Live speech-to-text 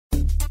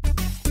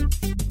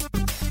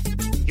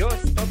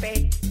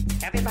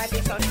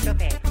Everybody's so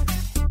stupid.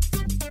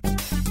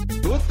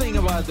 Good thing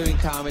about doing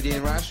comedy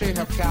in Russia, you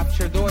have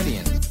captured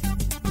audience.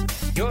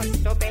 You're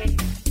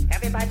stupid.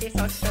 Everybody's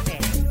so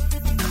stupid.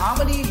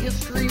 Comedy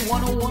History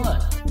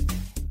 101.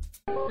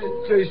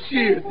 Say,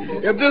 shit,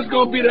 if this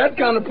gonna be that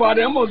kind of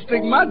party, I'm gonna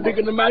stick my dick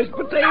in the mashed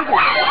potatoes.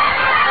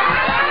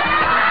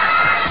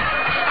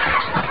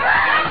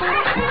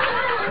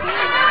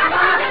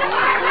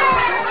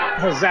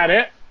 Was that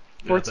it?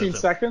 14 Yeah,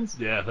 seconds?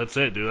 Yeah, that's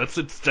it, dude.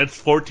 That's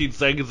 14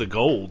 seconds of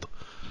gold.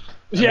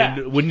 Yeah. I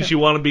mean, wouldn't you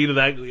want to be to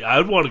that? I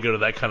would want to go to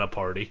that kind of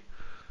party.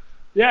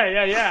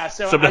 Yeah.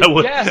 So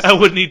I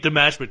wouldn't eat the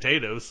mashed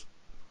potatoes.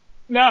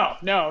 No.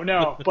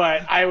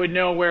 But I would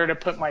know where to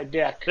put my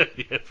dick,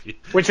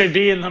 which would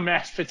be in the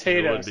mashed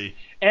potatoes. It would be.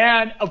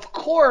 And, of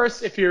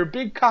course, if you're a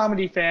big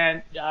comedy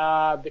fan,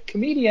 the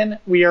comedian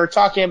we are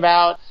talking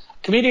about,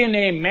 a comedian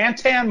named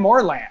Mantan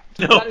Moreland.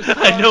 No,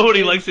 I know what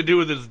he likes to do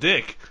with his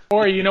dick.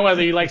 Or you know what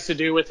he likes to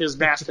do with his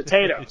mashed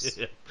potatoes.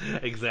 Yeah,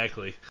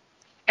 exactly.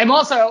 And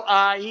also,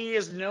 he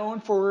is known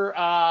for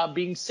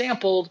being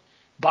sampled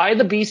by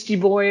the Beastie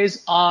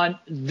Boys on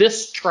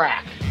this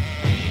track.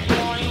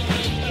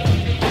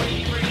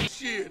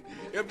 Shit,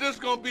 if this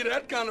gonna be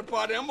that kind of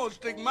party, I'm gonna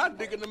stick my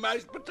dick in the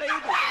mashed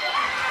potatoes.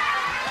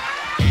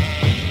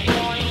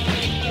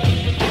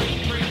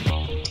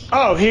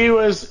 Oh, he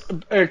was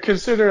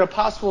considered a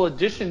possible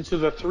addition to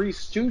the Three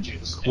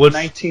Stooges in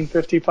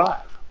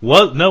 1955.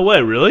 What? No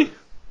way, really?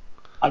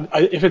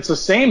 If it's the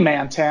same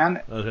Mantan.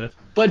 Okay.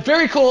 But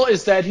very cool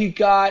is that he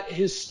got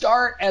his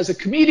start as a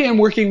comedian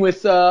working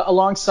with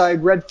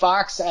alongside Red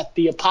Fox at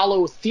the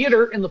Apollo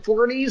Theater in the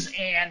 40s.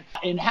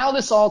 And how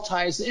this all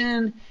ties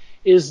in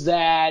is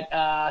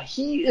that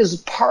he is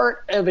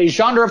part of a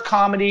genre of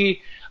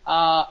comedy,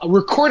 a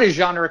recorded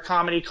genre of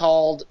comedy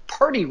called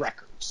party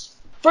records.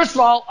 First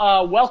of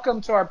all,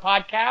 welcome to our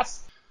podcast,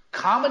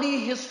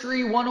 Comedy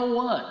History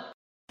 101.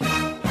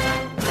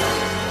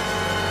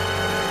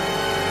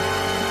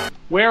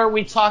 Where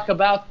we talk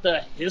about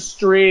the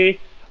history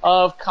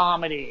of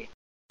comedy.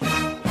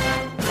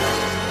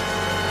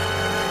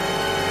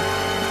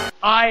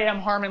 I am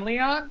Harmon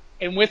Leon,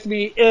 and with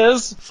me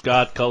is...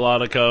 Scott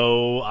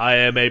Kalanico. I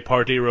am a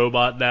party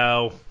robot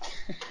now.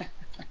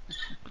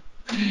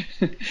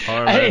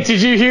 Hey,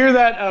 did you hear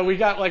that we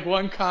got like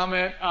one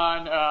comment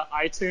on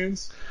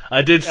iTunes?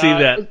 I did see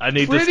that.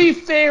 Pretty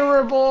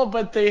favorable,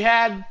 but they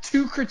had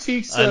two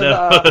critiques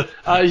of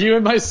you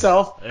and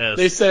myself. Yes.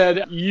 They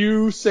said,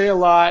 you say a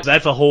lot.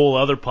 That's a whole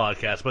other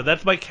podcast, but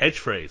that's my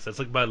catchphrase. That's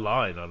like my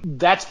line.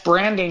 That's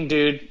branding,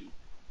 dude.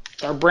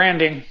 It's our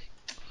branding.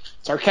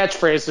 It's our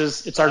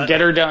catchphrases. It's our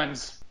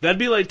get-her-dones. That'd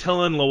be like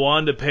telling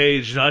LaWanda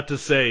Page not to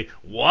say,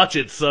 watch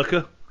it,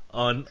 sucker,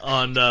 on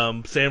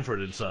Sanford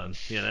and Son,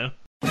 you know?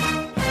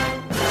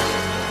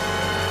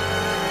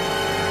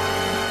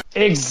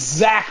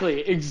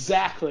 Exactly.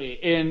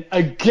 And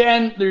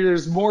again,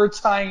 there's more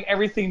tying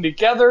everything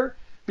together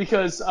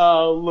because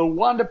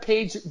LaWanda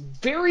Page,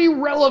 very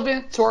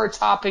relevant to our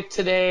topic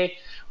today,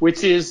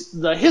 which is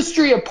the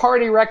history of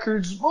party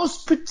records,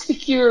 most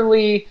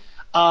particularly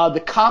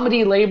the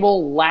comedy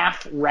label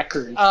Laugh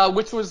Records,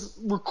 which was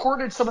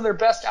recorded some of their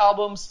best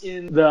albums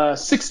in the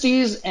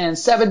 60s and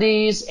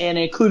 70s and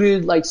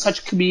included like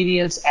such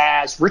comedians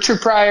as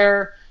Richard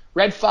Pryor,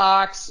 Red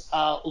Fox,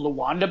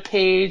 LaWanda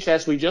Page,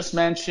 as we just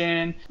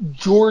mentioned.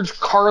 George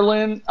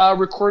Carlin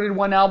recorded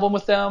one album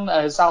with them,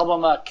 his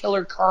album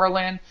Killer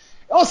Carlin.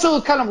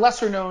 Also kind of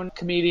lesser-known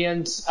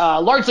comedians,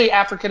 largely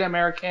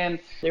African-American.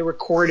 They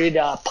recorded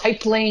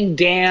Pipeline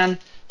Dan,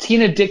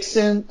 Tina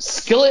Dixon,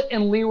 Skillet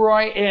and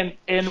Leroy,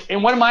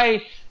 and one of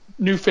my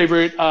new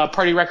favorite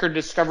party record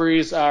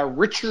discoveries,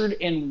 Richard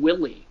and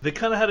Willie. They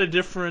kind of had a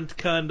different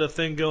kind of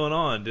thing going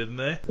on, didn't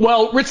they?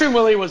 Well, Richard and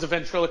Willie was a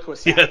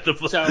ventriloquist. Yeah,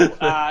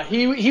 so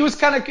he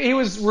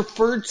was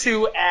referred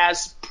to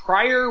as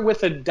Pryor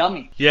with a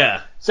dummy.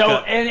 Yeah. So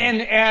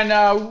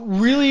and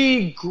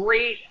really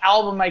great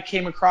album I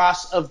came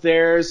across of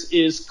theirs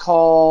is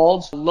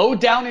called Low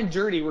Down and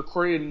Dirty,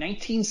 recorded in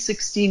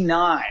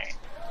 1969.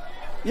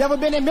 You ever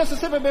been in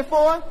Mississippi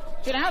before?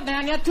 Shit, I was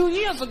down there 2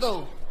 years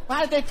ago.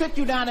 Why did they trick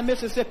you down to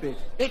Mississippi?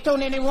 They told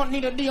me they want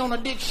me to be on a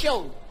dick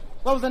show.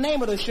 What was the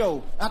name of the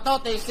show? I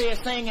thought they said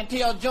sing and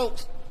tell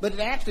jokes, but it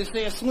actually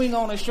said swing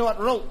on a short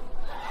rope.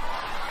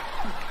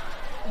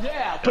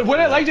 Yeah, but what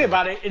I liked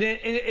about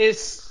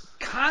it's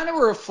kind of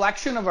a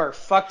reflection of our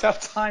fucked up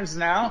times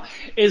now,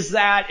 is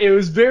that it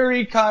was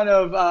very kind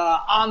of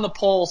on the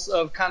pulse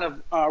of kind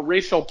of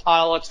racial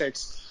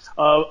politics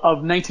of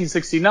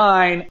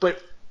 1969,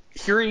 but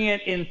hearing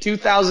it in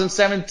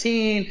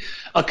 2017,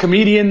 a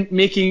comedian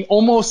making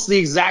almost the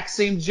exact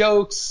same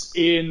jokes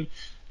in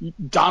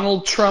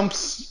Donald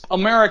Trump's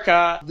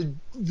America,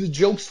 the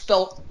jokes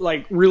felt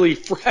like really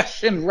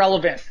fresh and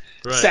relevant,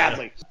 right,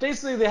 sadly. Yeah.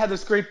 Basically, they had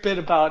this great bit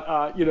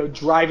about,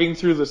 driving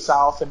through the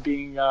South and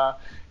being,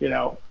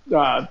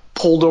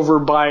 pulled over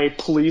by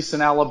police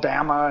in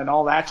Alabama and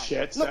all that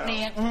shit. Look,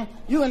 man,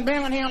 you in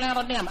Birmingham,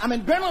 Alabama. I'm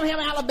in Birmingham,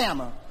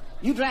 Alabama.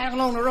 You drive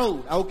along the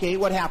road. Okay,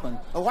 what happened?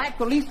 A white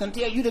policeman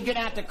tell you to get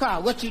out the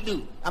car. What you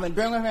do? I'm in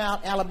Birmingham,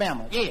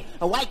 Alabama. Yeah,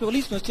 a white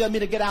policeman tell me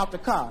to get out the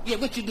car. Yeah,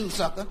 what you do,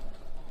 sucker?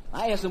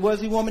 I asked him, what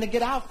does he want me to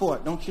get out for?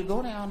 Don't you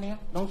go down there.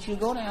 Don't you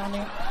go down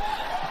there.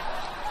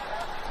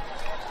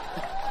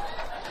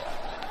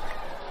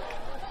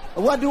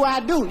 What do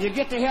I do? You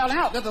get the hell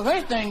out. That's the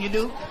first thing you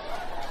do.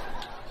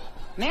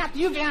 Now, after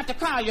you get out the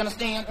car, you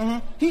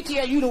understand, he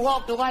tell you to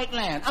walk the white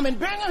line. I'm in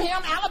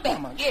Birmingham,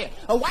 Alabama. Yeah,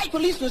 a white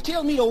policeman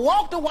tells me to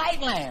walk the white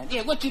line.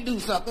 Yeah, what you do,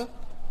 sucker?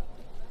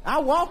 I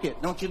walk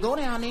it. Don't you go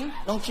down there.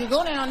 Don't you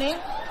go down there.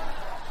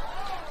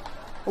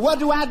 What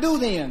do I do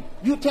then?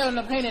 You tell him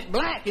to paint it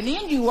black, and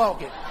then you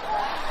walk it.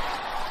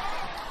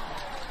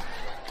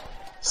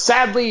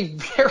 Sadly,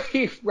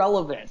 very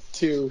relevant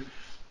to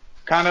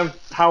kind of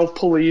how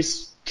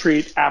police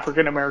treat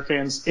African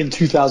Americans in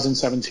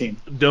 2017.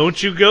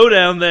 Don't you go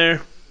down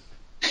there.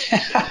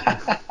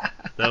 That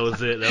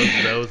was it.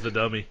 That was the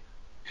dummy.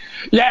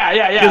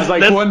 Yeah. It's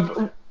like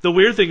the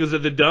weird thing is that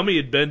the dummy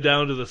had been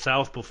down to the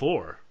South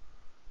before.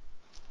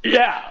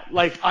 Yeah,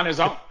 like on his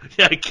own.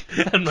 Yeah,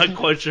 I'm not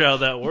quite sure how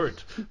that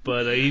worked,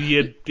 but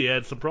he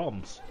had some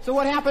problems. So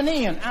what happened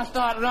then? I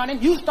started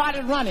running. You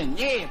started running.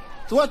 Yeah.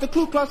 So what the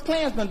Ku Klux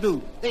Klansmen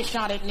do? They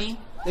shot at me.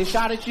 They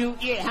shot at you?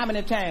 Yeah, how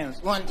many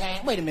times? One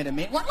time. Wait a minute.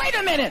 Wait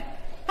a minute.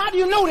 How do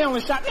you know they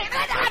only shot?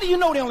 How do you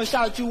know they only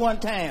shot at you one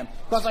time?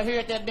 Because I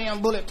heard that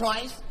damn bullet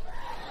twice.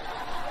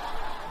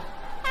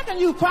 How can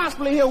you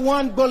possibly hear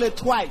one bullet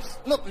twice?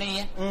 Look,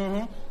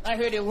 man. I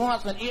heard it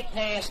once when it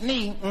passed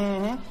me.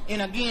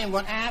 And again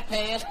when I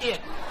passed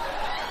it.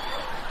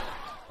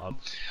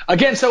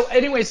 Again, so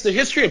anyways, the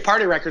history of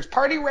party records.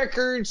 Party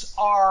records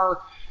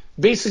are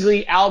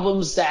basically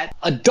albums that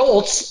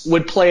adults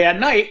would play at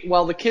night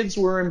while the kids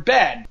were in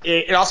bed.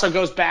 It also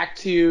goes back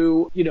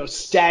to,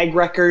 stag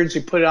records.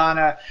 You put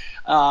on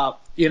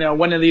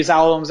one of these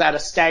albums at a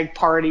stag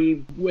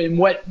party. And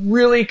what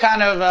really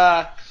kind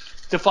of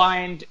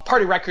defined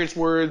party records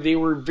were they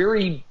were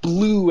very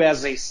blue,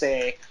 as they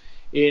say,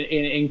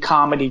 in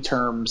comedy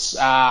terms,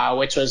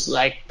 which was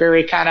like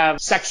very kind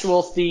of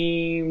sexual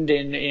themed,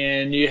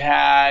 and you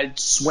had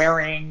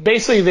swearing.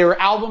 Basically, they were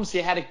albums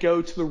you had to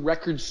go to the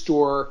record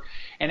store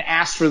and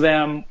ask for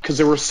them because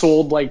they were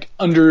sold like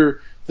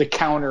under the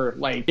counter,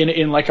 like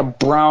in like a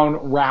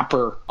brown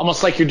wrapper,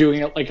 almost like you're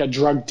doing it like a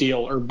drug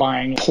deal or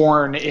buying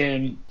porn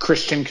in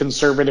Christian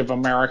conservative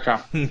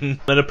America. And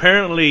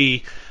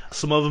apparently,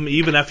 some of them,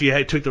 even after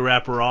you took the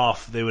wrapper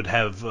off, they would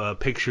have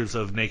pictures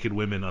of naked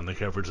women on the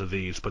covers of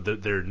these.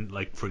 But they're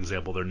like, for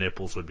example, their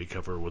nipples would be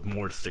covered with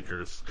more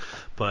stickers.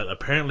 But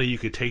apparently, you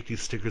could take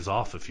these stickers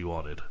off if you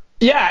wanted.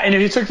 Yeah, and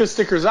if you took the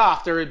stickers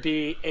off, there would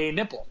be a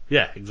nipple.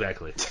 Yeah,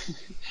 exactly.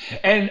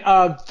 And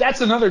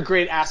that's another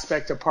great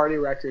aspect of party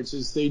records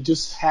is they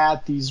just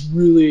had these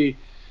really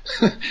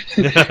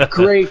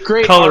great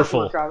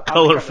colorful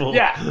cover.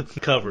 Yeah.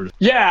 covers.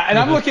 Yeah, and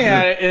I'm looking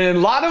at it, and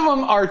a lot of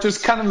them are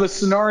just kind of the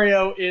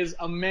scenario is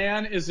a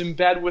man is in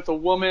bed with a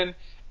woman,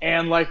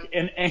 and like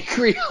an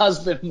angry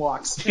husband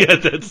walks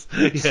in.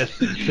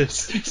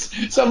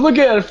 So I'm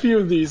looking at a few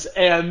of these,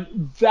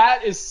 and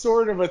that is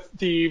sort of a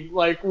theme.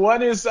 Like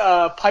one is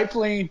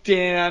Pipeline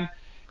Dan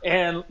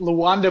and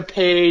LaWanda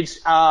Page,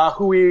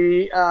 who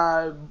we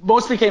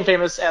most became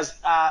famous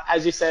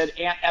as you said,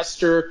 Aunt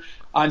Esther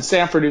on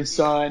Sanford and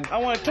Son. I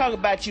want to talk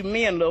about you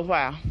men a little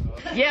while.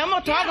 Yeah, I'm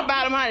going to talk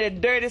about them, honey, the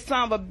dirty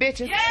son of a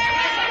bitches.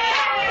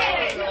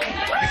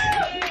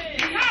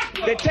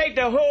 They take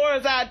the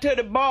whores out to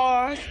the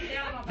bars.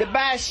 They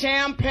buy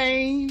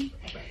champagne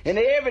and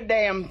every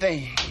damn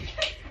thing.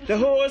 The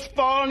whores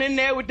falling in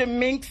there with the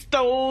mink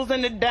stoles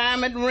and the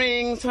diamond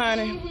rings,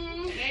 honey.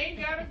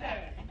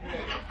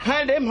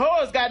 Honey, them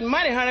whores got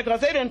money, honey,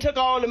 because they done took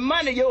all the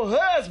money your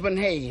husband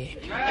had.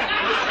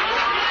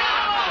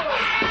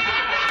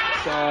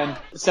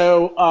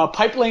 So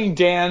Pipeline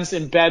Dan's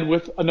in bed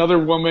with another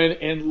woman,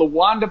 and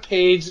LaWanda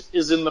Page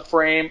is in the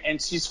frame,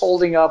 and she's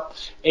holding up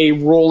a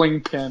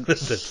rolling pin.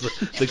 That's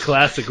the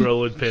classic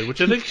rolling pin,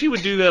 which I think she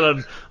would do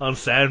that on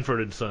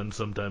Sanford and Son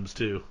sometimes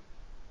too.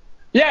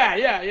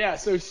 Yeah.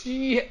 So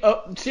she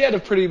had a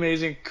pretty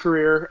amazing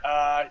career.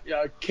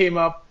 Came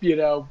up,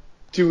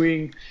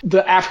 doing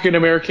the African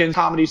American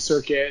comedy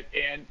circuit,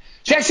 and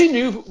she actually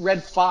knew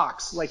Red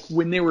Fox like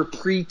when they were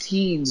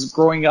pre-teens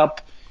growing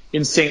up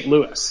in St.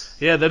 Louis.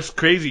 Yeah, that's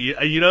crazy.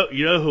 You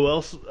know who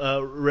else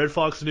Red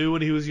Fox knew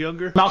when he was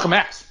younger? Malcolm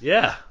X.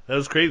 Yeah, that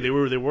was crazy.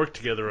 They worked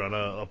together on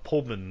a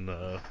Pullman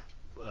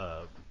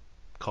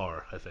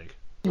car, I think.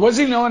 Was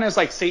he known as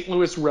like St.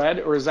 Louis Red,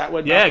 or is that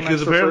what?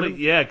 Because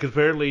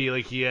apparently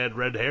like he had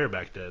red hair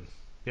back then.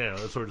 Yeah,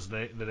 that's where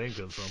the name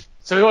comes from.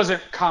 So he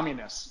wasn't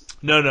communist.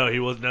 No, he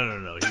was.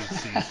 No.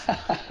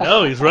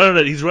 He's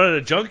running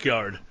a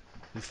junkyard.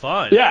 He's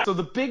fine. Yeah. So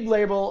the big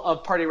label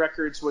of party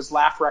records was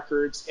Laugh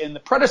Records, and the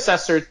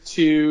predecessor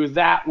to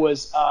that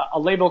was a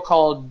label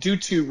called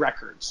Doo-Doo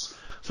Records.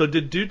 So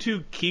did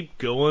Doo-Doo keep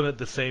going at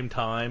the same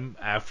time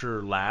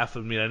after Laugh?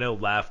 I mean, I know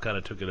Laugh kind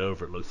of took it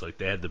over. It looks like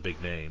they had the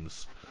big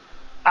names.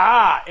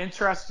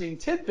 Interesting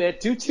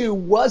tidbit. Due to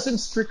wasn't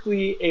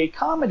strictly a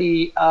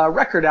comedy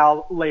record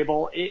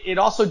label. It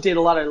also did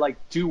a lot of like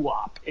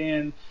doo-wop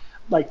and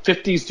like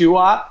 50s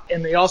doo-wop,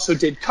 and they also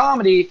did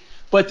comedy.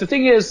 But the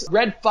thing is,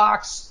 Red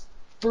Fox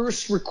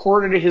first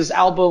recorded his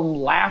album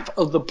Laugh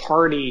of the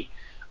Party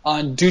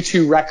on Due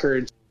to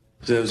Records.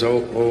 There was an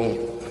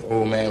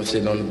old man was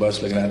sitting on the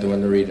bus looking out the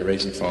window reading the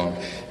racing form,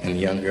 and the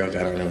young girl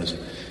got on. It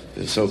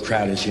was so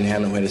crowded she didn't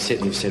have nowhere to sit,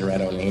 and he was sitting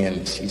right on the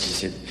end. She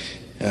said,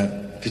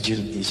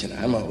 he said,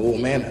 I'm an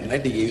old man. I'd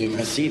like to give you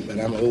my seat, but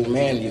I'm an old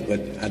man.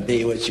 But I tell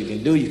you what you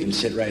can do. You can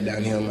sit right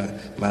down here on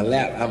my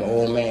lap. I'm an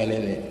old man,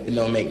 and it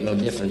don't make no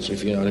difference,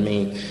 if you know what I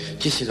mean.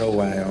 She said, oh,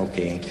 why,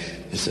 okay.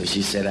 And so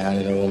she sat down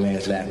in the old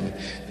man's lap, and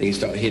they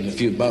started hitting a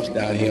few bumps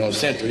down here on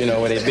Central, you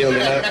know, where they build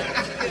it up.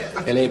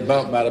 And they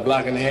bumped about a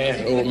block and a half.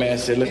 The old man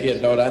said, look here,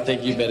 daughter, I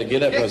think you better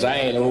get up, because I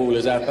ain't as old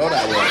as I thought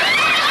I was.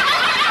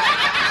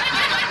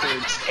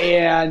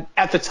 And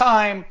at the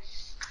time,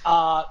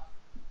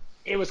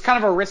 it was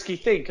kind of a risky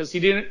thing because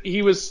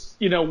he was,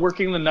 you know,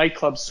 working the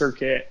nightclub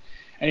circuit,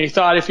 and he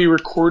thought if he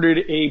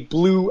recorded a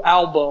blue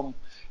album,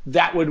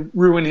 that would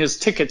ruin his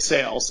ticket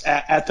sales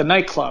at the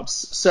nightclubs.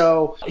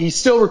 So he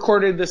still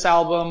recorded this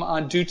album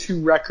on Due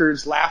to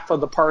Records, Laugh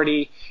of the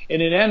Party,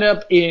 and it ended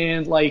up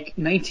in like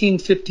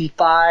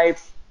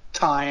 1955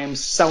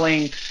 times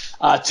selling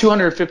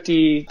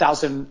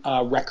 250,000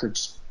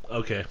 records.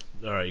 Okay,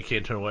 all right, you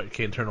can't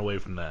turn away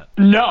from that.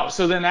 No,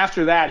 so then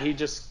after that, he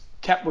just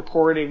kept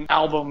recording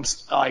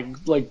albums,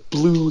 like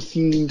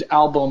blue-themed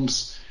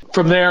albums.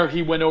 From there,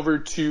 he went over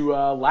to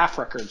Laugh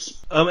Records.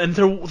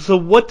 So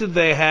what did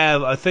they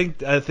have? I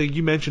think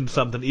you mentioned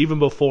something even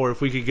before.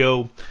 If we could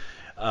go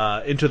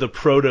into the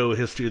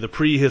proto-history, the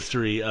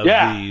prehistory of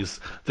these,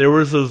 there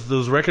was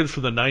those records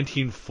from the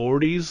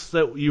 1940s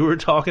that you were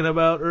talking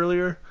about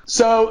earlier.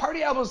 So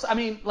party albums, I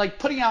mean, like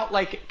putting out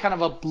like kind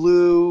of a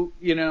blue,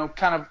 you know,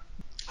 kind of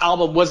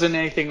album wasn't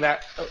anything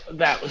that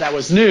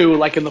was new.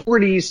 Like in the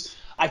 40s,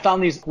 I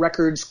found these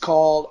records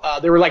called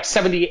they were like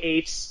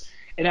 78s.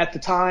 And at the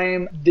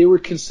time, they were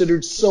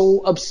considered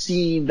so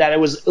obscene that it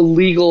was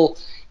illegal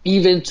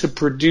even to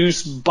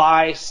produce,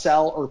 buy,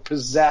 sell, or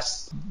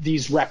possess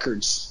these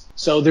records.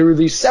 So there were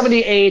these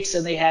 78s,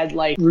 and they had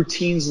like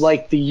routines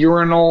like the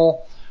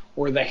urinal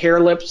or the hair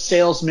lip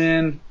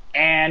salesman.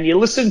 And you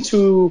listen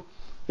to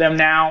them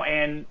now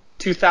in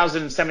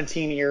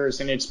 2017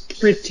 years, and it's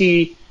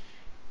pretty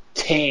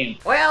tame.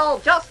 Well,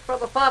 just for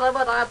the fun of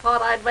it, I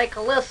thought I'd make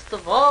a list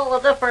of all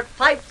the different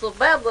types of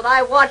men that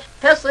I watched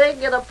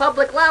pissing in a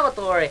public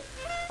lavatory.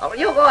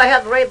 You go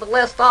ahead and read the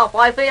list off,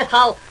 wifey, and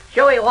I'll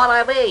show you what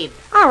I mean.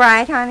 All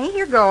right, honey,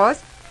 here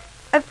goes.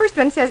 The first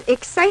one says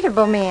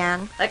excitable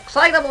man.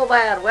 Excitable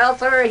man. Well,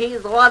 sir,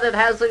 he's the one that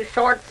has his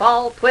shorts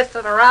all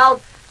twisted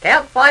around,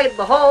 can't find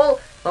the hole,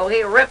 so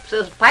he rips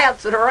his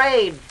pants in the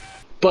rain.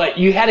 But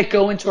you had to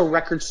go into a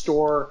record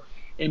store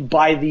and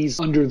buy these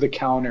under the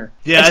counter.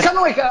 Yeah, it's kind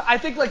of like I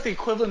think like the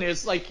equivalent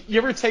is like you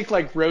ever take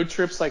like road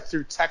trips like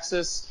through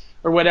Texas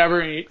or whatever,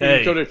 and you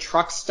go to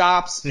truck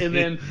stops, and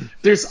then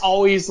there's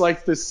always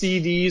like the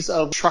CDs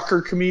of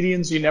trucker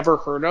comedians you never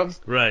heard of.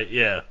 Right.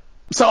 Yeah.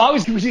 So I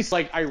always just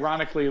like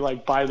ironically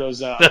like buy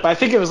those up. But I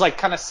think it was like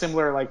kind of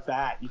similar like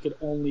that. You could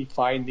only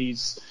find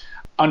these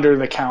under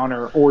the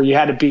counter, or you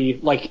had to be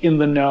like in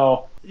the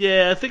know.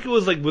 Yeah, I think it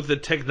was like with the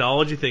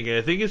technology thing.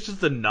 I think it's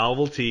just the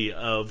novelty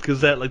of,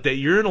 because that like that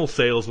urinal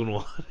salesman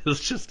one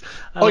is just.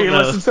 I don't know.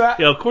 Listened to that?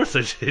 Yeah, of course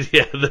I did.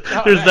 Yeah,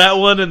 there's that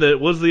one, and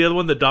what was the other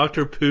one, the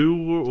Dr.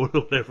 Pooh or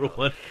whatever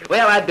one.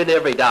 Well, I'd been to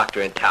every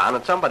doctor in town,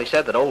 and somebody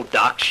said that old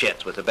Doc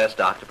Shitz was the best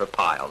doctor for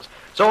piles.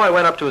 So I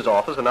went up to his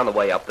office, and on the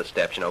way up the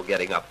steps, you know,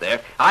 getting up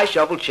there, I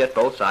shoveled shit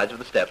both sides of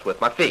the steps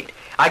with my feet.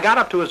 I got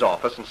up to his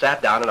office and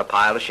sat down in a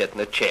pile of shit in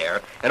a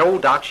chair, and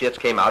old Doc Shitz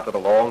came out with a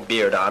long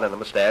beard on and a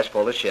mustache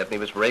full of shit, and he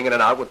was wringing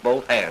it out with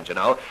both hands, you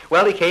know.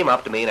 Well, he came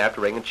up to me, and after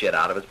wringing shit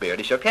out of his beard,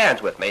 he shook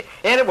hands with me,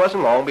 and it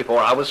wasn't long before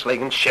I was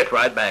slinging shit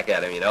right back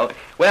at him, you know.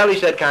 Well, he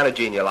said kind of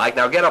genial-like,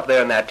 now get up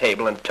there on that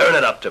table and turn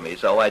it up to me.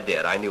 So I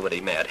did. I knew what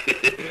he meant.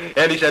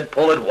 And he said,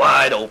 pull it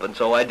wide open,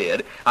 so I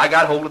did. I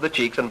got hold of the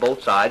cheeks on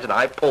both sides, and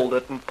I pulled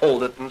it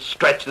and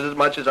stretched it as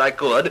much as I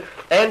could,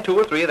 and 2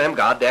 or 3 of them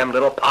goddamn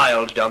little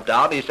piles jumped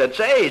out, and he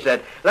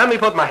said, let me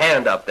put my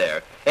hand up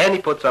there. And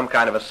he put some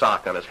kind of a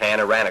sock on his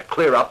hand and ran it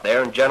clear up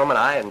there, and gentlemen,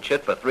 I hadn't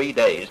shit for 3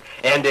 days.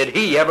 And did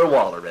he ever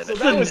waller in it? So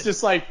that was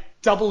just like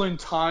double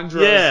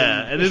entendres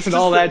and it's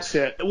all that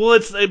shit. Well,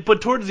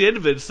 but towards the end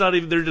of it, it's not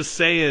even, they're just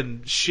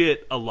saying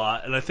shit a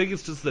lot, and I think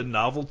it's just the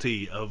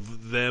novelty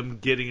of them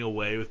getting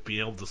away with being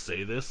able to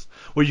say this,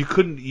 where you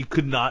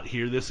could not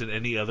hear this in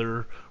any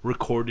other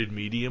recorded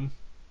medium.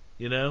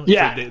 You know?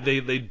 Yeah. So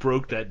they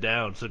broke that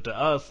down. So to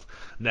us,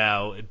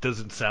 now, it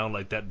doesn't sound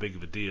like that big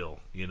of a deal,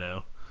 you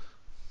know?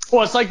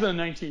 Well, it's like the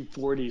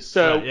 1940s.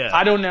 So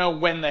I don't know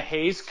when the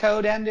Hays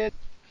Code ended.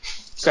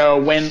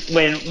 So when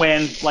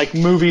like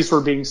movies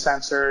were being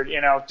censored,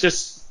 you know,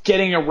 just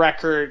getting a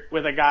record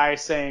with a guy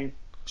saying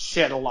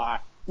shit a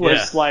lot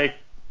was like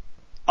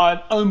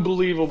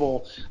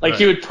unbelievable. Like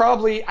he would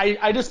probably,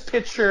 I just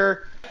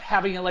picture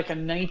having like a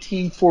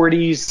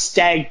 1940s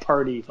stag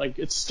party, like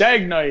it's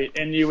stag night,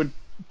 and you would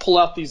pull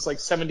out these like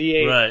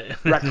 78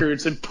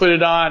 records and put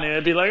it on, and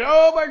it'd be like,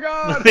 oh my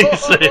god,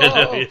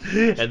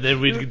 and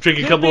then we'd drink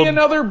a couple. Give me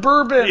another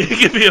bourbon.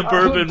 Give me a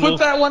bourbon. Put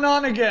that one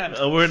on again.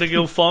 We're gonna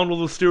go fondle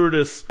the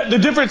stewardess. The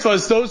difference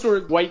was those were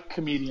white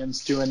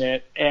comedians doing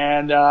it,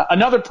 and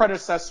another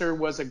predecessor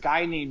was a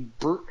guy named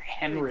Bert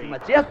Henry.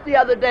 Just the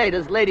other day,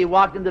 this lady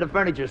walked into the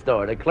furniture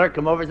store. The clerk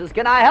come over and says,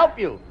 "Can I help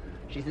you?"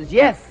 She says,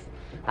 "Yes,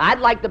 I'd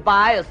like to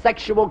buy a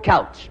sexual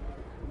couch."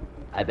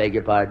 I beg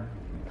your pardon?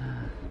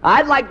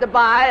 I'd like to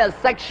buy a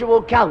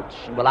sexual couch.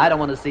 Well, I don't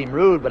want to seem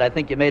rude, but I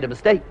think you made a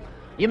mistake.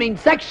 You mean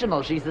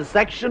sectional? She says,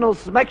 sectional,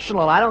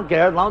 smectional. I don't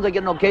care, as long as I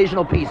get an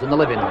occasional piece in the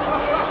living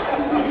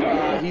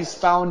room. He's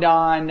found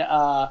on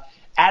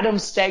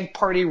Adam's Stag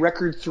Party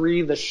Record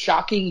 3, The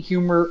Shocking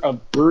Humor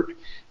of Bert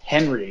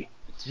Henry,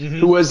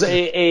 who was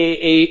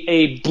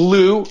a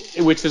blue,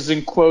 which is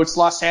in quotes,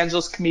 Los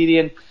Angeles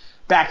comedian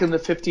back in the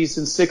 50s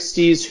and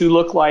 60s who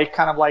looked like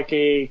kind of like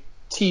a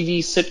TV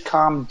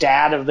sitcom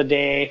dad of the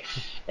day,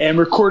 and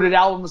recorded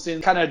albums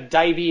in kind of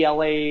divey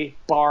LA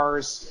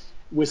bars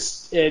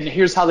and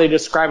here's how they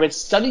describe it: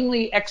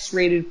 stunningly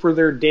X-rated for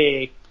their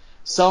day,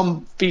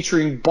 some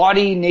featuring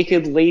body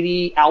naked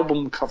lady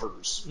album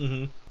covers.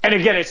 And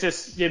again, it's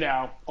just,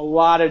 a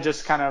lot of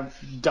just kind of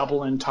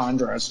double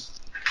entendres.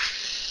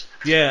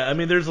 Yeah, I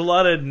mean, there's a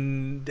lot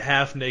of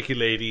half-naked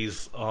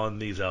ladies on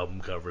these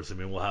album covers. I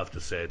mean, we'll have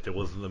to say it. There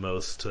wasn't the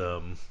most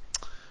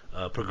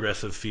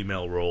progressive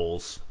female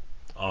roles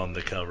on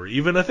the cover.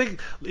 Even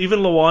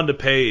LaWanda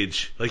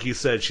Page, like you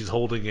said, she's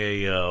holding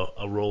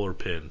a roller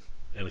pin,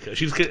 and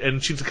she's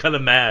kind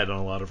of mad on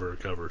a lot of her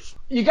covers.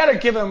 You got to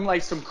give them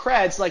like some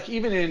creds, like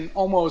even in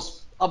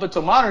almost up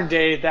until modern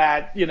day,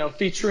 that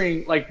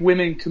featuring like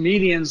women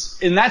comedians,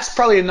 and that's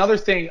probably another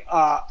thing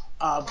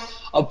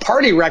of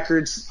Party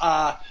Records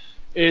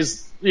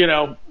is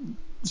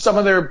some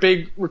of their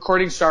big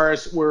recording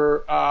stars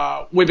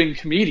were women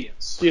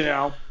comedians.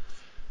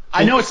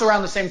 I know it's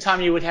around the same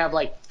time you would have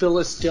like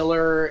Phyllis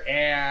Diller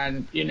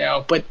and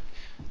but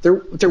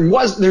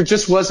there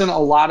just wasn't a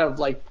lot of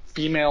like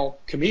female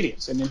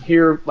comedians, and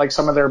here like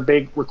some of their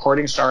big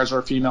recording stars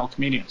are female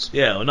comedians.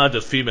 Yeah, well, not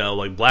just female,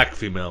 like black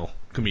female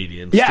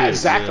comedians. Yeah, too,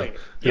 exactly.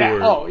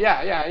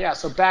 Yeah.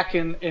 So back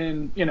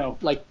in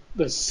like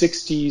the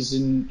 60s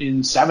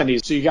and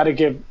 70s. So you got to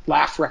give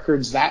Laugh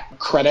Records that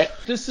credit.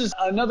 This is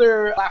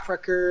another Laugh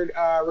Record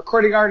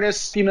recording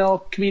artist, female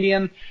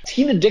comedian,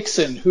 Tina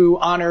Dixon, who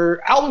on her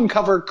album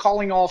cover,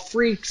 Calling All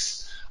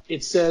Freaks,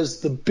 it says,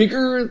 "The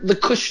bigger the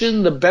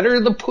cushion, the better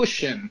the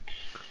pushin'."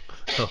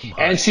 Oh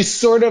and she's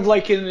sort of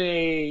like in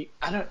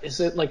is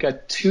it like a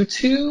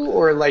tutu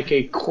or like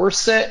a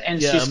corset?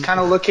 And she's kind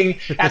of looking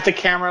at the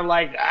camera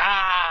like,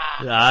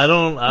 I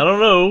don't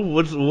know.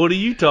 What are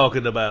you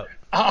talking about?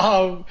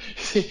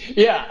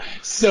 Yeah.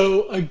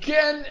 So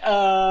again,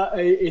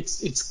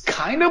 it's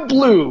kind of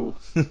blue.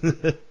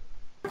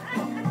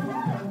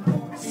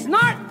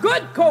 Snort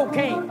good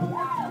cocaine.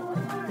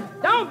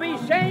 Don't be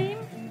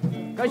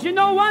ashamed, 'cause you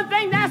know one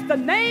thing, that's the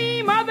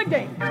name of the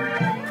game.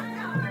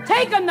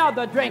 Take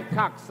another drink,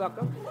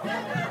 cocksucker.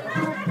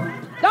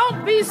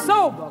 Don't be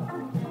sober,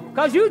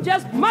 'cause you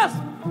just must,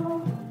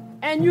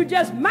 and you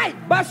just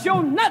might bust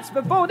your nuts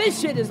before this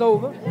shit is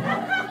over.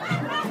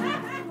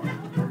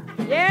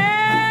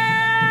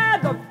 Yeah,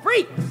 the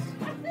freaks.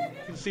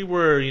 You can see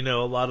where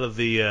a lot of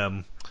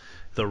the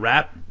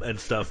rap and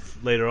stuff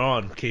later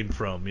on came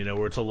from.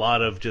 Where it's a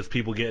lot of just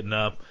people getting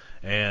up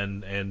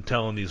and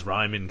telling these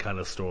rhyming kind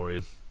of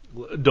stories.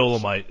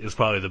 Dolomite is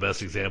probably the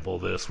best example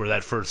of this, where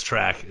that first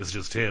track is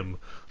just him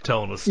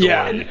telling a story.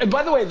 Yeah, and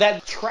by the way,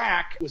 that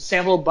track was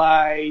sampled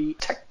by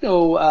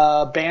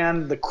techno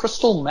band The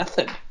Crystal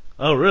Method.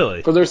 Oh,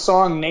 really? For their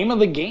song Name of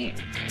the Game.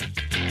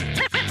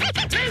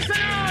 Listen,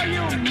 all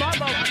you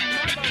mother...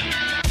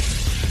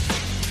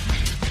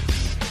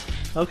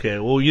 Okay,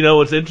 well,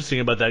 what's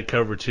interesting about that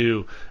cover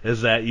too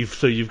is that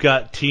you've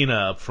got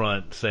Tina up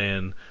front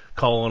saying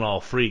 "Calling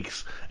All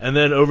Freaks," and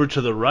then over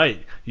to the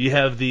right you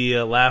have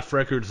the Laugh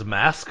Records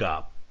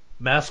mascot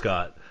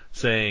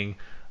saying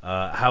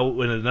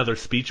how in another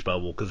speech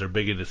bubble, because they're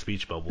big into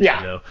speech bubbles.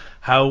 Yeah.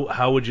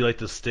 How would you like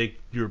to stick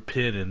your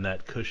pin in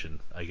that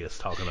cushion? I guess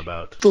talking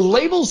about the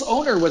label's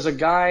owner was a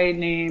guy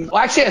named.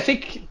 Well, actually, I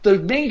think the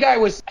main guy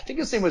was. I think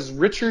his name was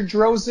Richard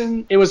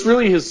Drozen. It was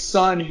really his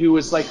son who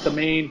was like the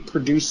main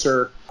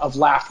producer of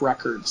Laugh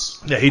Records.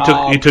 Yeah, he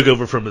took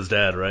over from his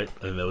dad, right?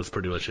 And that was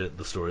pretty much it.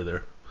 The story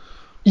there.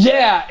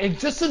 Yeah, and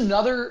just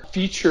another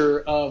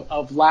feature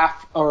of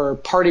Laugh or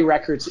Party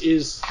Records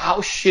is how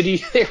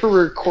shitty they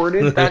were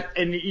recorded.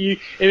 And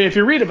if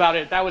you read about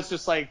it, that was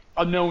just like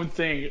a known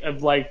thing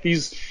of like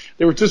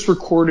they were just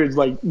recorded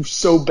like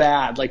so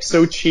bad, like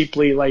so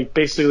cheaply, like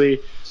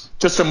basically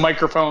just a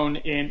microphone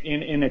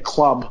in a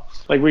club,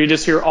 like where you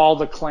just hear all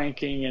the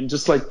clanking and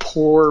just like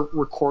poor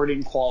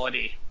recording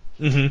quality.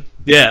 Mm-hmm.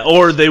 Yeah,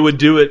 or they would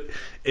do it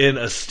in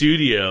a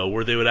studio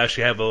where they would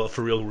actually have a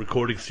for real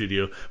recording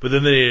studio, but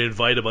then they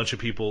invite a bunch of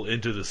people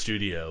into the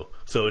studio,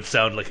 so it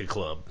sounded like a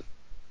club.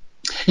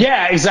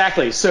 Yeah,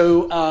 exactly.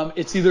 So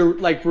it's either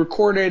like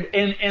recorded,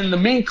 and the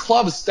main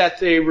clubs that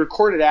they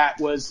recorded at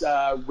was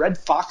Red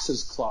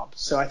Fox's Club.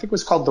 So I think it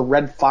was called the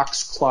Red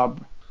Fox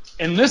Club.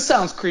 And this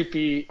sounds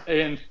creepy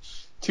in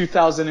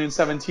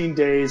 2017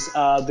 days.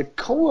 The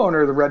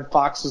co-owner of the Red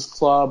Fox's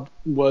Club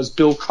was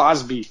Bill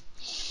Cosby.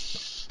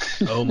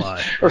 Oh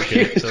my!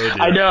 Okay.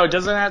 I know.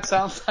 Doesn't that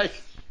sound like,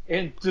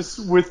 and just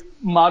with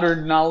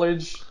modern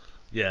knowledge?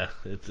 Yeah,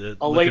 it's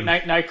a late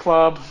night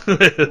nightclub.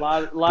 A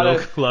lot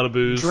of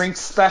booze, drink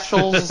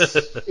specials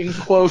in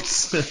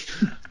quotes.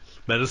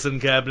 Medicine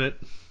cabinet.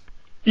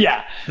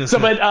 Yeah. So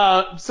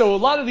a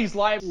lot of these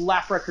live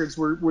laugh records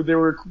were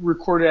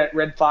recorded at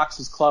Red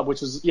Fox's Club,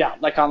 which is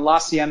like on La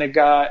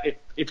Cienega.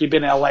 If you've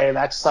been to LA,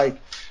 that's like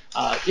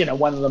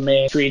one of the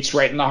main streets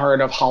right in the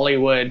heart of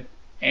Hollywood,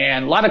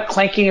 and a lot of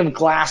clanking of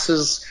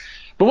glasses.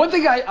 But one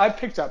thing I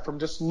picked up from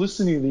just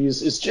listening to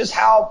these is just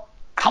how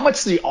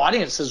much the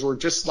audiences were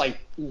just like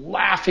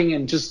laughing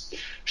and just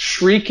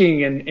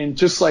shrieking and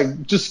just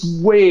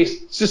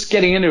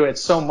getting into it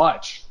so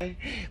much.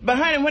 But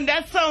honey, when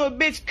that son of a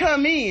bitch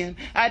come in,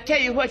 I tell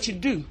you what you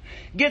do.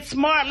 Get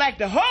smart like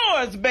the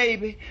whores,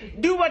 baby.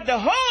 Do what the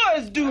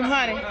whores do,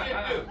 honey.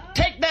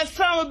 Take that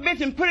son of a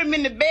bitch and put him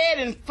in the bed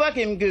and fuck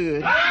him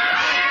good.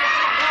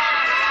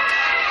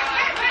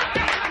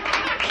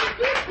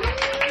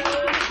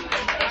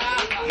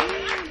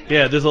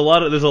 Yeah, there's a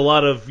lot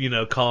of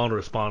call and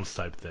response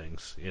type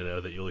things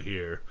that you'll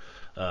hear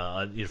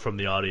from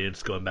the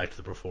audience going back to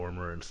the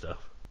performer and stuff.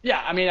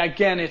 Yeah, I mean,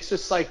 again, it's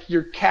just like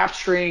you're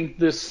capturing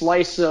this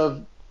slice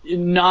of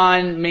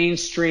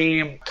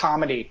non-mainstream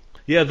comedy.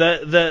 Yeah,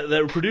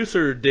 that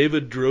producer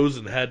David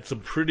Drozen had some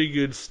pretty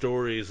good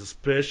stories,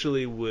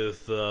 especially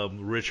with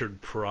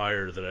Richard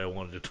Pryor that I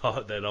wanted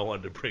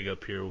to bring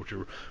up here, which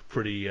are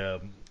pretty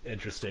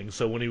interesting.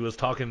 So when he was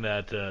talking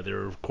that they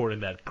were recording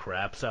that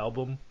Craps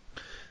album.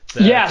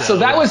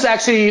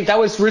 That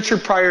was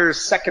Richard Pryor's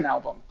second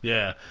album.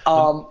 Yeah.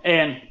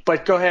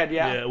 But go ahead,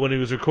 yeah. Yeah, when he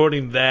was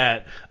recording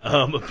that,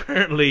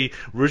 apparently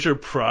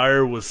Richard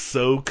Pryor was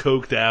so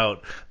coked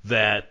out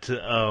that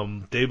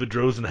David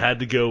Drozen had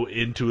to go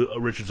into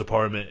Richard's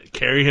apartment,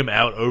 carry him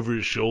out over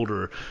his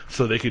shoulder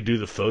so they could do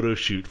the photo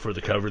shoot for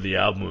the cover of the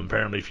album.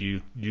 Apparently, if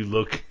you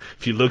look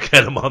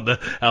at him on the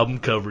album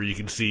cover, you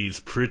can see he's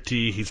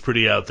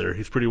pretty out there.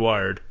 He's pretty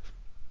wired.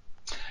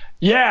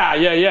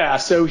 Yeah.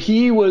 So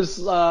he was.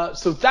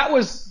 So that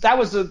was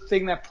the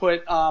thing that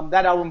put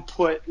that album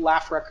put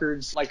Laugh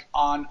Records like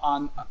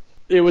on.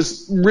 It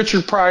was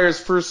Richard Pryor's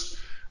first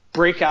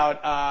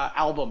breakout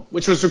album,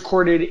 which was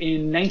recorded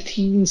in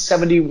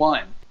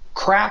 1971.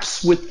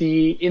 Craps with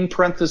the in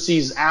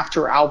parentheses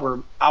After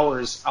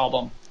Hours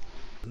album.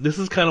 This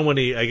is kind of when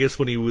he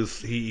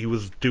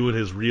was doing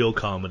his real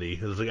comedy.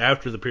 It was like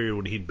after the period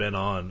when he'd been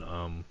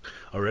on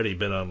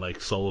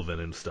like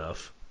Sullivan and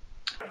stuff.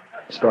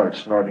 Started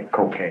snorting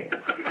cocaine.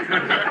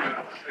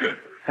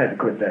 Had to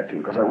quit that too,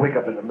 because I wake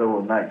up in the middle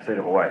of the night and say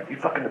to my wife, "You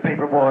fucking the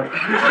paper boy."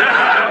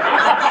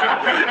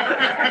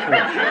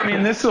 I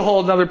mean, this is a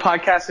whole other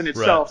podcast in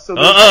itself. Right.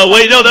 So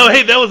wait, no,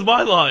 hey, that was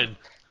my line.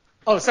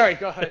 Oh, sorry,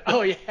 go ahead.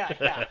 Oh,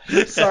 yeah.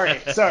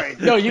 Sorry.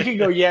 No, you can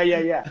go,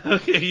 yeah.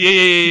 Okay,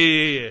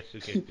 yeah.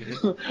 Okay.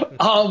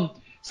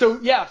 So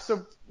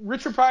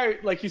Richard Pryor,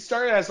 like, he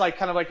started as like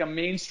kind of like a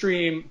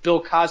mainstream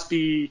Bill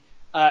Cosby.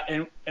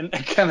 And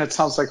again, it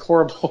sounds like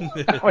horrible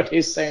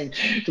nowadays saying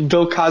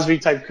Bill Cosby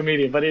type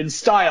comedian, but in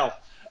style.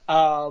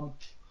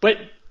 But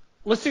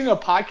listening to a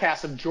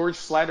podcast of George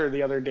Slatter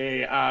the other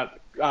day,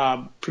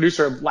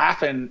 producer of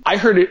Laugh-In, I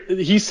heard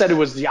he said it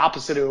was the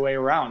opposite of the way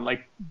around.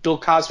 Like Bill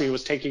Cosby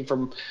was taking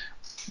from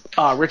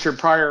Richard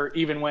Pryor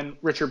even when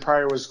Richard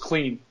Pryor was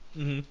clean.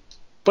 Mm-hmm.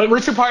 But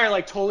Richard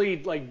Pryor totally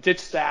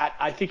ditched that.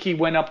 I think he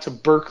went up to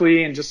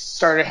Berkeley and just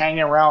started hanging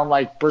around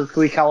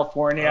Berkeley,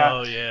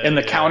 California, in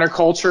the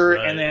counterculture,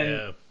 right,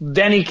 and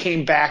then he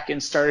came back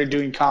and started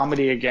doing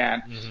comedy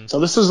again. Mm-hmm.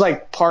 So this was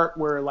part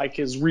where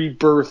his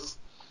rebirth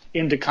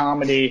into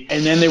comedy,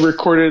 and then they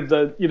recorded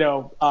the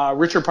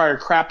Richard Pryor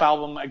Crap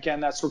album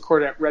again. That's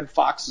recorded at Red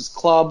Fox's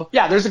Club.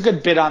 Yeah, there's a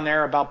good bit on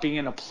there about being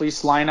in a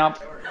police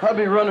lineup. I've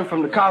been running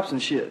from the cops and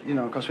shit,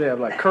 because we have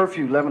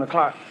curfew 11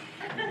 o'clock.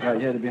 Right,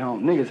 you had to be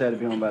home. Niggas had to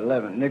be home by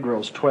 11.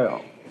 Negroes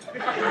 12.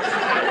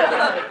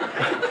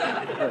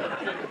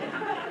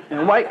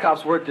 And white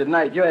cops worked at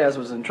night. Your ass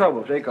was in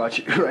trouble if they caught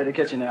you. Right, they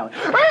catch you in the alley.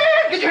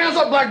 Get your hands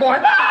up, black boy.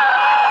 I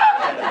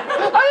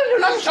didn't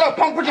do nothing. Shut up,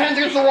 punk. Put your hands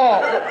against the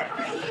wall. There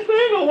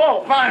ain't no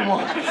wall. Find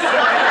one.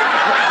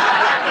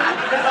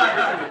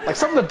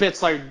 Some of the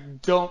bits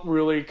don't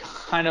really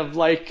kind of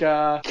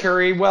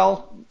carry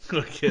well.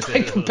 Okay,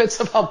 the bits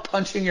about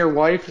punching your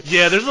wife.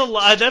 Yeah, there's a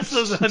lot. That's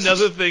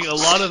another thing. A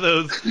lot of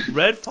those.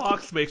 Red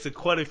Fox makes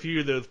quite a few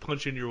of those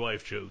punching your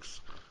wife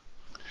jokes.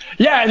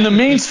 Yeah, and the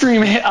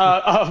mainstream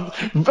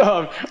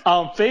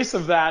face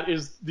of that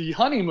is the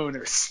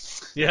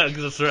Honeymooners. Yeah,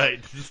 that's right.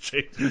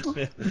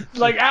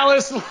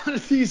 Alice, one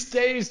of these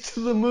days to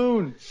the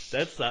moon.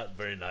 That's not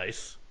very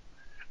nice.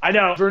 I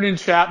know. Vernon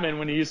Chapman,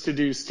 when he used to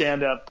do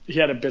stand-up, he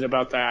had a bit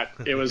about that.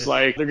 It was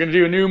like, they're going to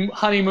do a new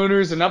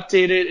Honeymooners and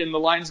update it, and the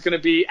line's going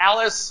to be,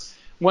 Alice,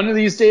 one of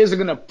these days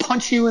they're going to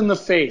punch you in the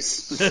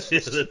face.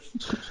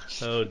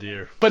 Oh,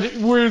 dear. But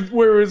where it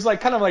was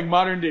like kind of like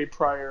modern-day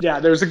Pryor. Yeah,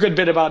 there's a good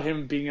bit about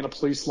him being in a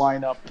police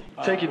lineup.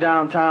 Take you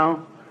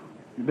downtown.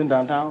 You been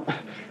downtown?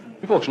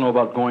 You folks know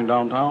about going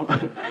downtown.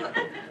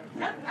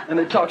 And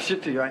they talk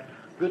shit to you, right?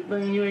 Good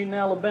thing you ain't in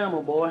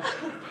Alabama, boy.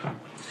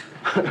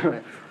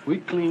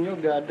 We'd clean your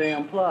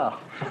goddamn plow.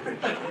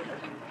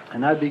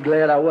 And I'd be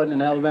glad I wasn't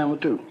in Alabama,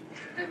 too.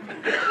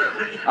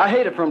 I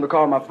hate it for him to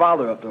call my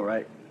father up, though,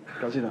 right?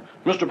 Because he's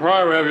Mr.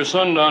 Pryor, we have your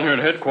son down here at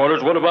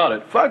headquarters. What about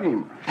it? Fuck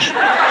him.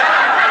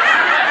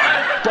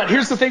 But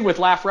here's the thing with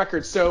Laugh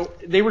Records. So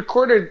they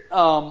recorded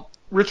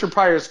Richard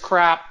Pryor's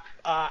Crap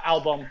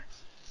album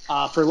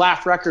for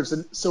Laugh Records.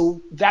 And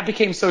so that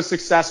became so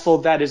successful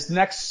that his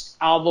next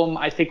album,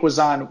 I think, was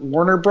on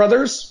Warner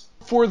Brothers.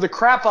 For the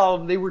Crap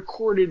album, they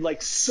recorded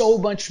like so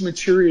much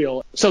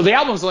material. So the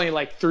album's only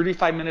like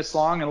 35 minutes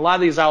long, and a lot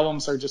of these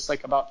albums are just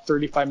like about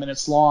 35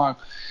 minutes long.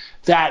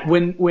 That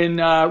when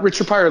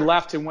Richard Pryor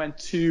left and went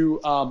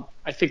to,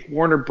 I think,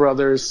 Warner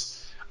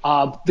Brothers,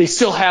 they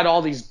still had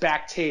all these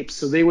back tapes.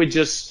 So they would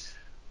just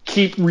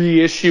keep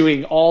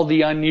reissuing all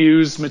the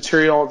unused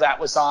material that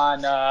was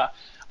on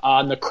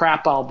the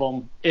Crap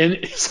album.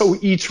 And so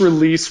each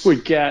release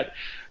would get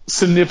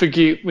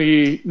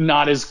significantly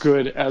not as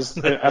good as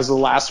the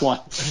last one.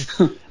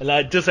 And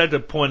I just had to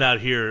point out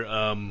here,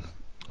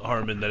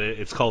 Harmon, that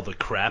it's called the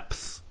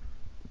Craps,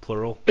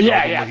 plural.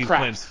 Yeah,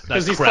 Craps.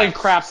 Because he's playing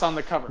Craps on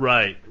the cover.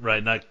 Right,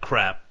 not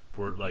crap.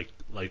 Or like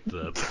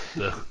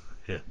the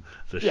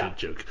shit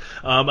joke.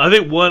 I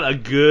think a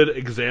good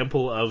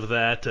example of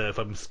that, if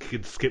I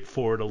could skip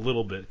forward a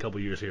little bit, a couple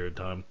years here in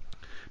time,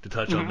 to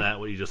touch on that,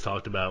 what you just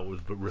talked about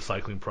with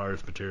recycling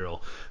Pryor's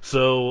material.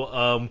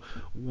 So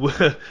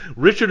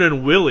Richard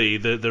and Willie,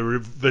 the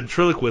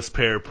ventriloquist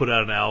pair, put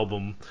out an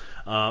album,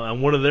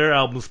 and one of their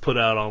albums put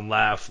out on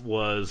Laugh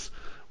was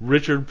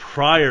Richard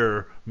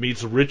Pryor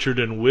meets Richard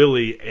and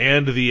Willie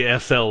and the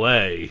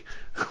SLA,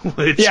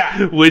 which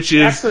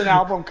is excellent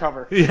album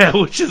cover. Yeah,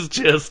 which is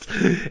just,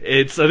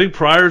 I think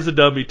Pryor's a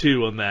dummy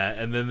too on that,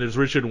 and then there's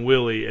Richard and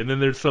Willie, and then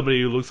there's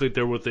somebody who looks like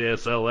they're with the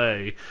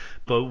SLA.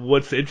 But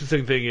what's the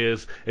interesting thing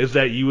is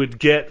that you would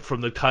get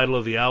from the title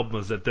of the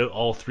album is that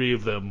all three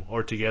of them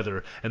are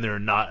together, and they're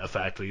not a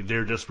factory.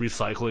 They're just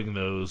recycling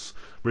those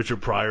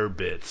Richard Pryor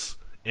bits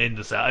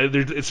into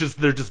this.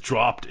 They're just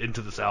dropped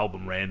into this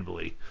album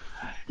randomly.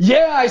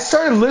 Yeah, I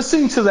started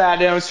listening to that,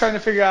 and I was trying to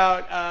figure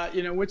out,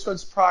 which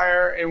one's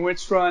Pryor and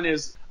which one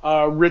is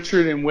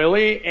Richard and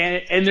Willie,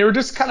 and they were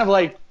just kind of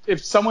like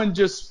if someone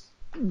just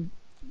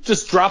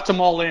dropped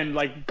them all in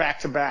like back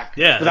to back,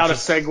 without a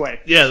segue.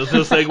 Yeah, there's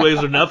no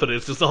segues or nothing.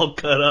 It's just all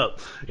cut up,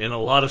 and a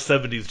lot of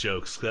 '70s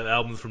jokes. That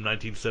album's from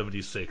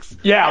 1976.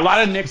 Yeah, a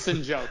lot of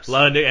Nixon jokes.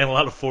 And a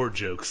lot of Ford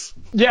jokes.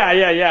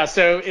 Yeah.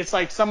 So it's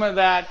like some of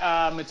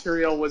that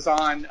material was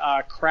on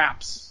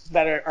Craps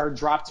that are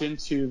dropped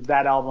into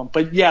that album.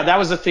 But yeah, that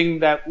was the thing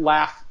that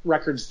Laugh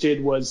Records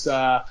did was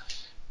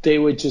they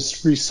would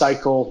just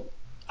recycle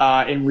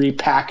and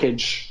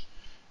repackage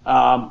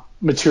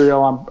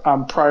material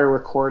on Pryor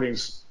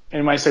recordings.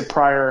 And when I say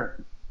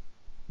Pryor,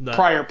 that's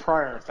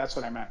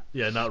what I meant.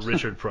 Yeah, not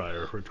Richard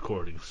Pryor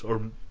recordings.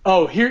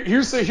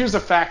 Here's a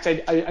fact I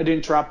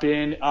didn't drop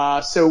in.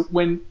 So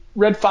when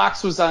Red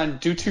Fox was on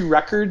Do 2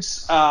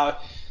 Records,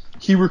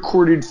 he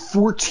recorded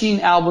 14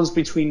 albums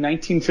between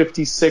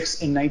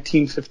 1956 and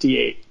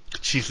 1958.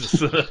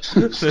 Jesus.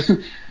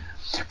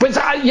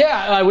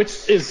 But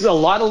which is a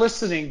lot of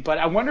listening. But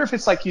I wonder if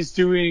it's like he's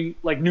doing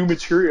like new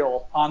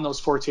material on those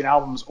 14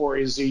 albums, or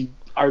are they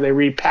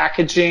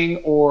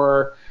repackaging,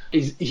 or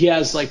he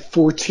has like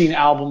 14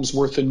 albums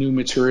worth of new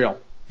material.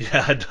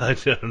 Yeah, I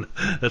don't know.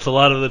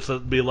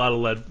 That'd be a lot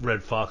of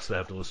Red Fox to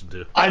have to listen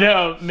to. I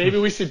know. Maybe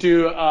we should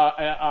do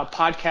a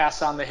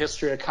podcast on the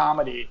history of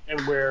comedy,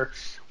 and where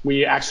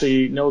we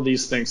actually know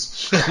these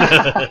things.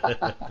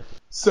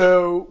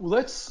 So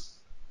let's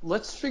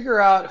figure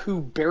out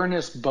who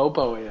Baroness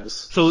Bobo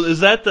is. So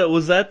was that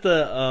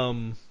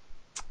the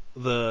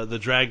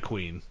drag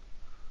queen?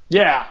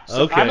 Yeah.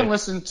 So okay. I haven't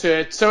listened to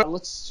it. So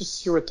let's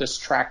just hear what this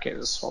track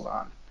is. Hold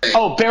on.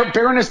 Oh,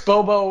 Baroness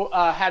Bobo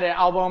had an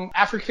album,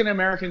 African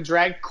American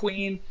Drag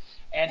Queen,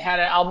 and had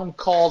an album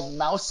called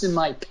Mouse in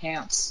My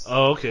Pants.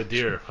 Oh, okay,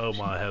 dear. Oh,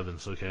 my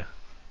heavens, okay.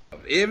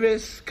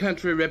 Every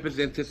country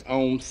represents its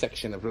own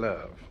section of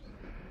love.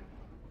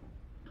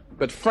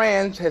 But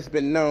France has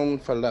been known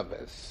for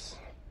lovers.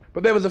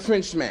 But there was a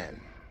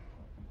Frenchman.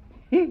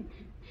 He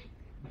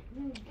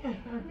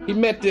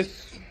met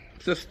this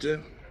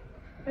sister.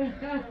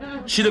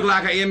 She looked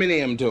like an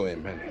M&M to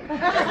him.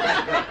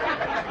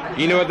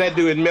 You know what that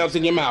do? It melts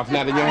in your mouth,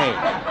 not in your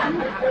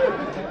hand.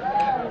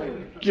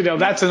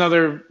 That's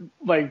another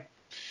kind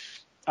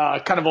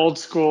of old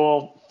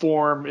school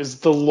form is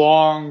the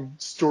long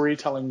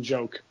storytelling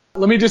joke.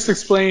 Let me just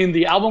explain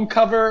the album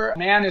cover. A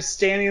man is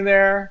standing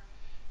there,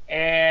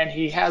 and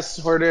he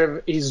has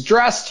he's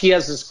dressed, he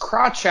has his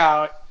crotch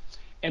out,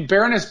 and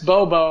Baroness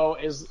Bobo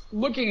is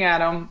looking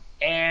at him,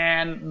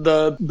 and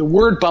the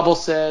word bubble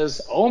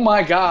says, "Oh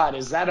my God,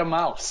 is that a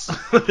mouse?"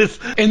 but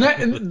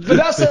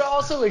that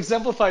also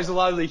exemplifies a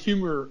lot of the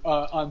humor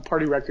on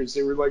Party Records.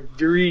 They were like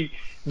very,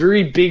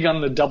 very big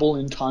on the double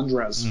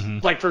entendres.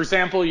 Like, for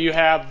example, you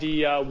have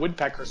the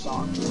Woodpecker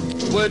song.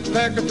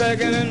 Woodpecker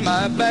pecking in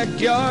my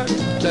backyard.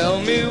 Tell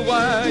me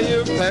why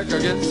your pecker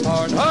gets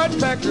hard. Hard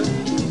pecker.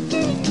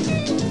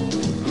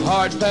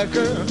 Hard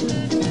pecker.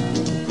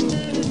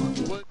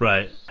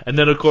 Right. And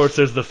then, of course,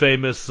 there's the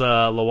famous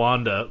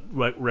LaWanda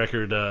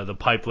record, the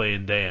Pipe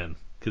Laying Dan,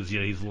 because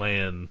he's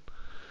laying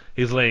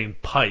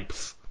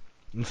pipes.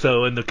 And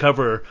so in the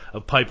cover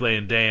of Pipe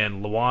Laying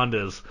Dan,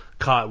 LaWanda's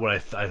caught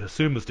what I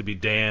assume is to be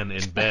Dan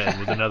in bed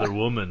with another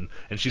woman,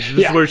 and this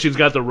is where she's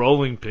got the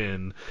rolling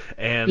pin,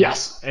 and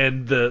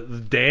and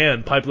the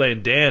Dan, Pipe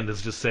Laying Dan,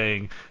 is just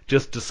saying,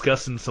 "Just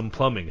discussing some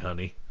plumbing,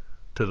 honey,"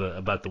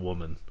 about the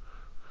woman.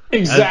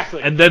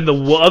 Exactly. And then the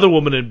other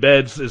woman in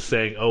bed is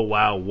saying, "Oh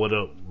wow, what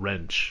a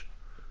wrench."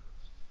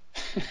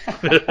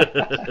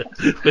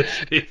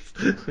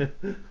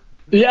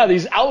 Yeah,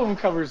 these album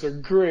covers are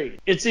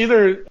great. It's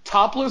either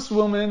topless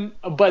woman,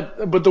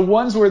 but the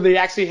ones where they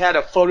actually had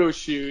a photo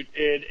shoot,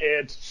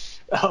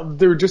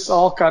 they're just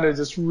all kind of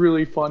just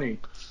really funny.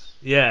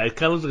 Yeah, it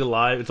kind of looks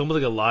like it's almost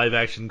like a live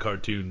action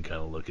cartoon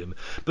kind of looking.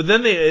 But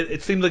then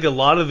it seems like a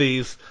lot of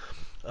these,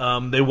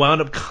 they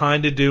wound up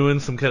kind of doing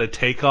some kind of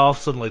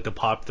takeoffs on like the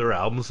popular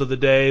albums of the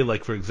day.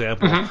 Like, for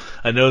example,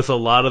 I noticed a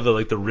lot of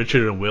the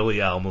Richard and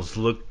Willie albums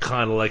look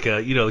kind of like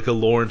a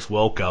Lawrence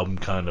Welk album,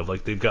 kind of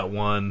like they've got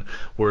one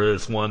where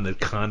there's one that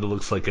kind of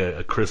looks like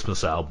a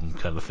Christmas album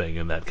kind of thing,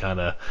 in that kind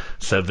of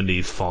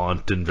 70s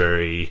font, and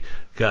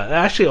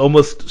actually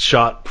almost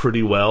shot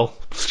pretty well.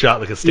 Shot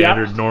like a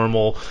standard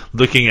normal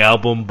looking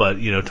album, but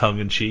tongue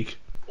in cheek.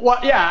 Well,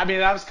 yeah, I mean,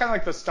 that was kind of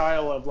like the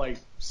style of like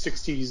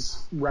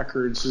 60s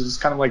records. It's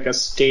kind of like a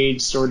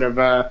stage sort of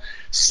a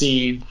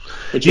scene,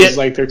 which is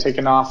like they're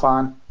taking off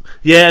on.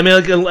 Yeah, I mean,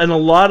 like, and a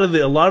lot of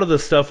the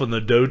stuff on the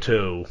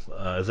Doto,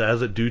 is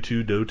it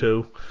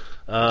Doto?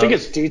 I think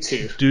it's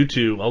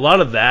D2. A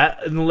lot of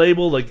that in the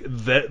label, like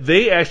that,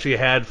 they actually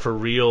had for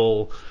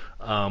real.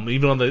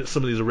 Even on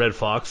some of these Red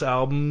Fox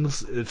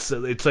albums, it's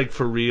like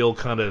for real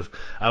kind of,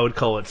 I would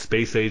call it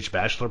space age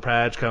bachelor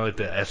pad, kind of like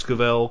the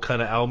Esquivel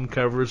kind of album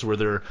covers,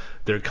 where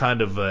they're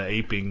kind of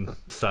aping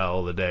style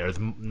of the day. Or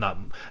not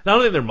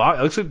only they're mock,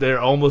 it looks like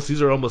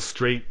these are almost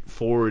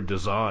straightforward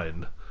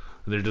designed.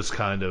 They're just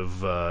kind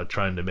of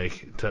trying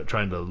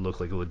to look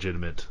like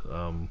legitimate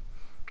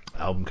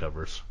album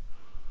covers.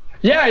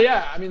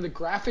 Yeah. I mean, the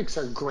graphics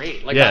are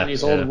great. Like on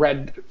these old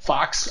Red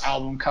Fox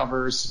album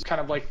covers, kind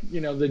of like,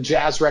 the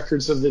jazz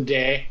records of the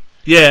day.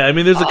 Yeah, I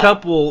mean, there's a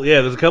couple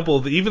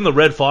of even the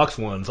Red Fox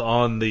ones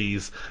on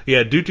these.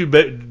 Yeah, Dutu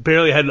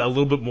apparently had a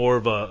little bit more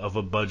of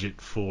a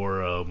budget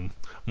for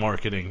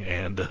marketing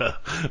and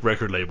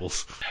record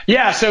labels.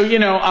 Yeah, so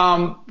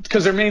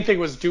because their main thing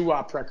was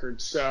doo-wop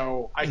records,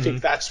 so I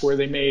think that's where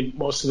they made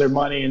most of their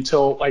money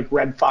until like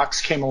Red Fox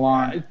came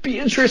along. It'd be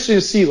interesting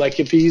to see like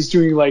if he's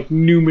doing like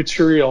new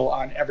material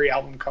on every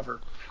album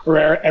cover or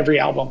every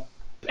album.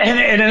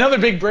 And another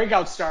big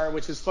breakout star,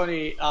 which is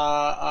funny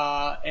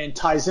and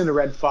ties into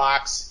Red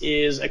Fox,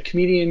 is a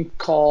comedian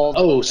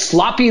called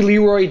Sloppy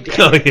Leroy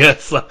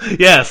Daniels.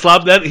 Oh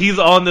Slop. That he's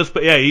on this.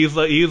 Yeah,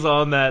 he's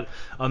on that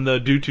on the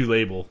Dutu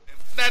label.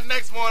 That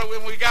next morning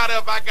when we got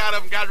up, I got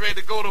up and got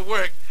ready to go to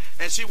work,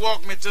 and she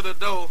walked me to the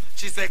door.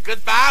 She said,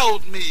 "Goodbye,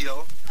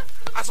 oatmeal."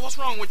 I said, "What's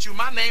wrong with you?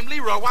 My name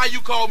Leroy. Why you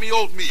call me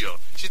oatmeal?"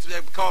 She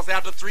said, "Because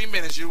after 3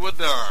 minutes you were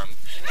done."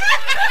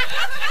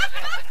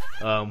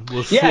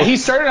 He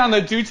started on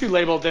the Dutu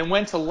label, then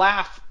went to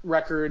Laugh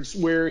Records,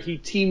 where he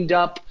teamed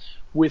up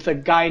with a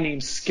guy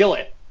named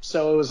Skillet.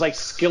 So it was like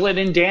Skillet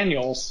and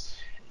Daniels.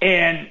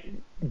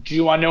 And do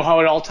you want to know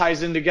how it all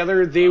ties in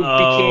together? They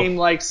became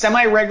like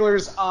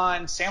semi-regulars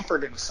on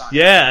Sanford and Son.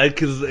 Yeah,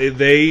 because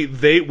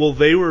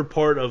they were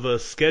part of a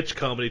sketch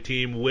comedy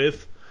team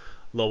with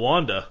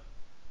LaWanda.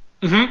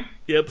 Mm-hmm.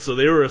 Yep, so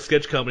they were a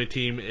sketch comedy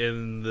team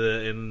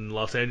in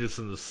Los Angeles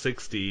in the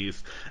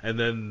 60s, and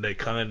then they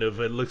kind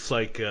of, it looks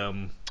like,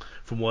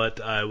 from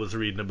what I was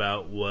reading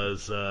about,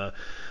 was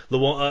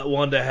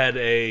LaWanda had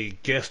a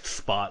guest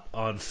spot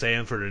on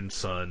Sanford and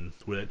Son,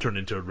 where it turned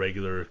into a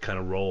regular kind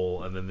of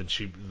role, and then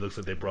she looks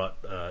like they brought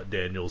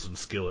Daniels and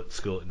Skillet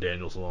and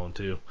Daniels along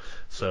too.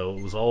 So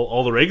it was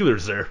all the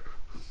regulars there.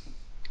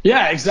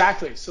 Yeah,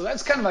 exactly. So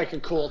that's kind of like a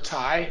cool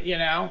tie,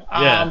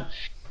 Yeah.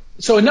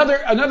 So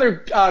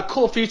another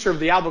cool feature of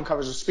the album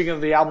covers, speaking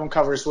of the album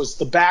covers, was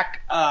the back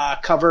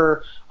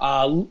cover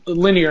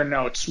linear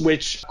notes,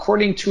 which,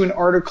 according to an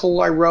article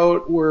I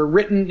wrote, were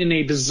written in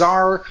a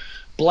bizarre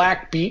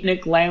black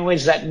beatnik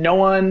language that no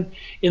one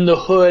in the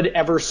hood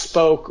ever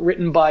spoke,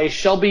 written by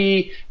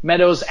Shelby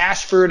Meadows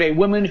Ashford, a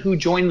woman who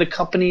joined the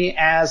company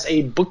as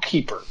a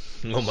bookkeeper.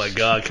 Oh my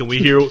God! Can we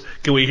hear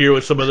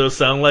what some of those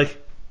sound like?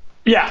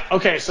 Yeah,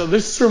 okay, so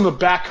this is from the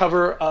back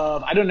cover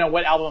of, I don't know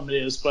what album it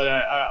is,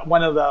 but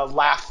one of the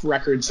Laugh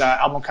Records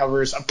album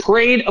covers, "A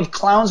parade of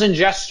clowns and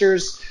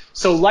jesters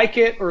So like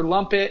it or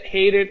lump it,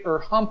 hate it or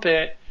hump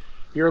it,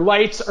 your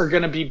lights are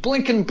going to be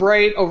blinking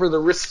bright over the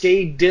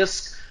risque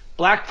disc.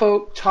 Black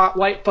folk taught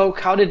white folk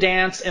how to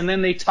dance, and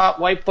then they taught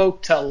white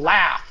folk to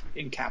laugh,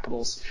 in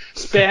capitals.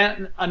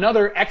 Spent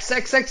another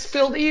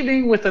XXX-filled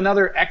evening with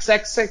another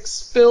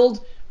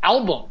XXX-filled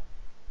album.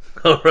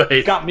 All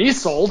right. Got me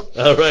sold.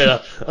 All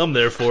right, I'm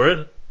there for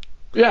it.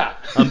 Yeah.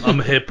 I'm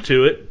hip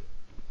to it.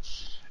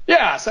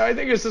 Yeah, so I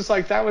think it's just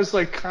like that was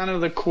like kind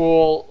of the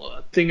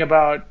cool thing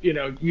about,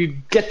 you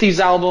get these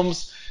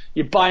albums,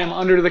 you buy them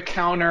under the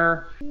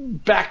counter,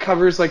 back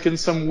covers like in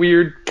some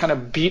weird kind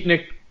of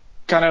beatnik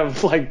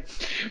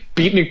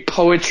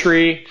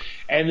poetry,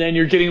 and then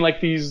you're getting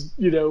like these,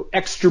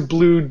 extra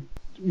blue,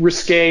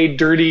 risque,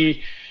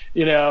 dirty,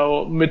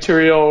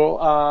 material,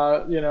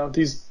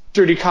 these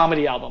dirty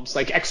comedy albums,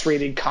 like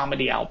X-rated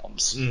comedy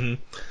albums.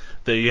 Mm-hmm.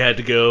 That you had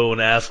to go and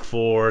ask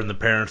for, and the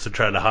parents would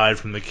try to hide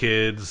from the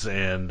kids,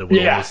 and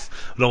would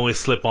only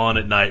slip on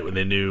at night when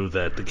they knew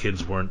that the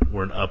kids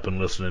weren't up and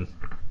listening.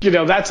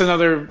 That's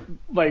another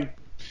kind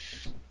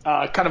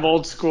of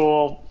old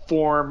school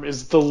form,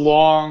 is the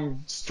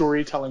long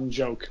storytelling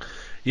joke.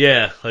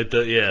 Yeah, like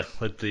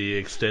the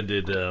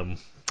extended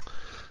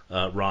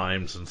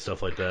rhymes and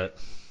stuff like that.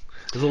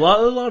 There's a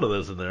lot of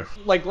those in there.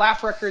 Like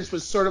Laugh Records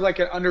was sort of like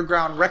an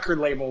underground record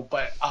label,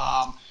 but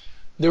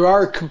there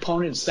are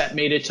components that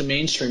made it to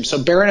mainstream.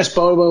 So Baroness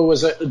Bobo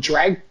was a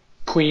drag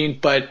queen,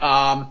 but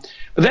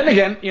then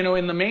again,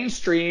 in the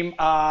mainstream,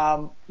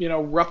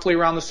 roughly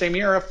around the same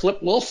era,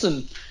 Flip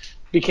Wilson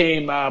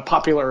became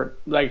popular,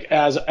 like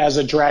as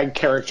a drag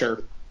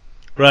character.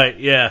 Right.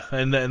 Yeah,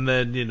 and then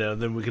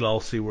then we can all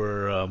see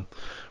where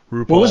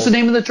RuPaul. What was the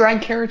name of the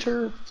drag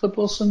character, Flip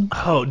Wilson?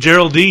 Oh,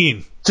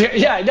 Geraldine.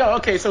 Yeah, I know.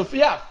 Okay, so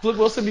Flip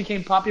Wilson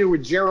became popular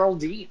with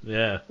Geraldine.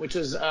 Yeah. Which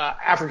is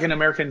African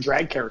American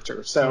drag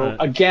character. So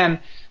again,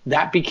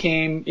 that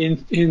became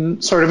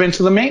in sort of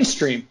into the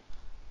mainstream.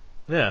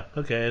 Yeah.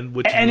 Okay.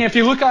 And if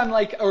you look on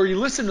or you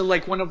listen to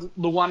one of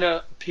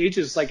LaWanda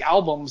Page's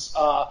albums,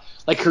 her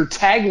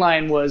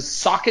tagline was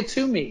 "Sock it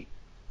to me."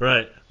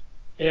 Right.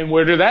 And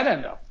where did that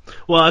end up?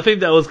 Well, I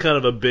think that was kind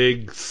of a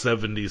big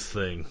 70s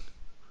thing.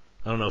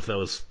 I don't know if that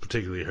was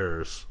particularly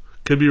hers.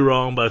 Could be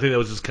wrong, but I think that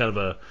was just kind of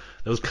a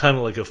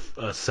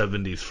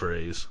 70s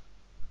phrase.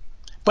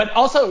 But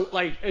also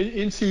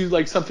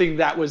into something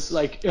that was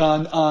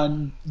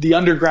on the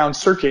underground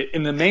circuit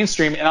in the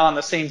mainstream, and on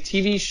the same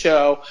TV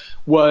show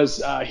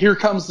was Here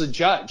Comes the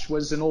Judge,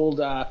 was an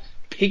old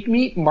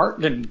Pigmeat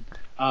Martin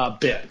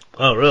bit.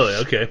 Oh, really?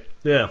 Okay.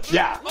 Yeah.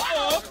 Yeah.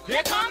 Uh-oh,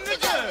 here comes the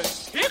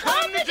judge. Here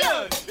comes the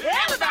judge.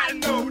 Everybody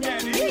know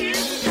that he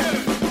is the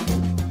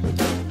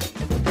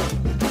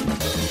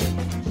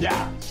judge.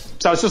 Yeah.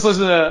 So I was just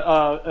listening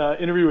to an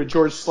interview with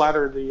George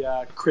Slatter,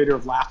 the creator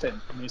of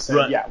Laugh-In, and he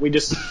said,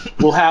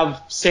 we'll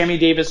have Sammy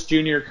Davis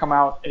Jr. come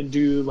out and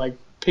do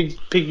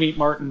Pigmeat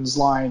Martin's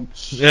line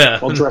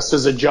while dressed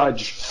as a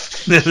judge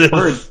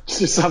or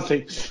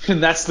something,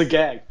 and that's the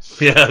gag.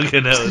 Yeah,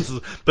 okay,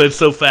 but it's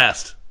so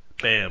fast.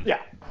 Bam. Yeah.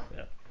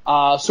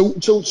 So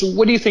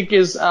what do you think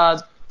is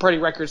Party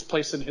Records'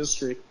 place in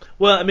history?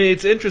 Well, I mean,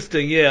 it's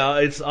interesting. Yeah,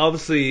 it's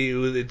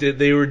obviously they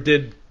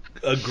did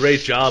a great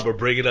job of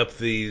bringing up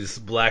these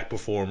black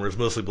performers,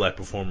 mostly black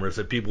performers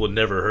that people had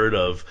never heard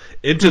of,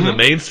 into the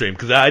mainstream.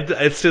 Because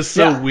it's just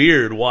so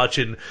weird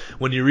watching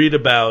when you read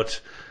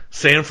about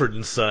Sanford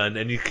and Son,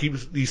 and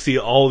you see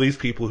all these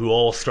people who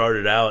all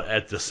started out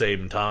at the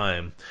same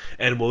time.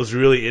 And what was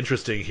really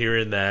interesting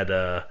hearing that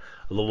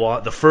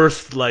the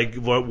first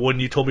when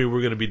you told me we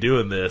were going to be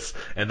doing this,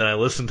 and then I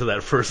listened to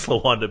that first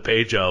LaWanda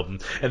Page album,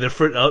 and then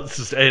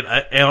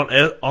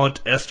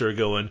Aunt Esther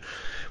going,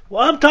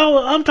 "Well,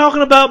 I'm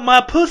talking about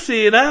my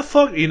pussy, and I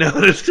fuck," and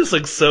it's just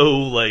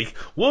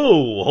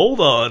whoa, hold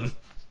on.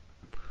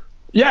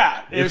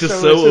 Yeah, it's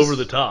just over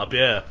the top.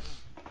 Yeah.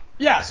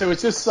 Yeah, so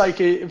it's just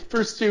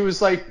first it was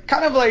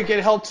kind of it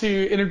helped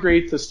to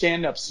integrate the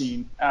stand-up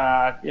scene,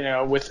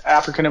 with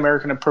African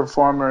American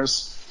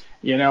performers,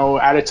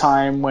 at a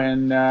time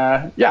when,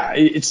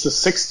 it's the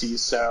 60s.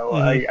 So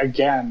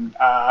again,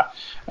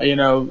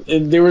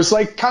 and there was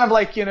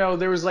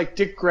there was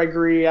Dick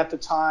Gregory at the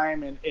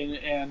time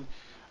and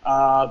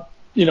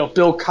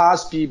Bill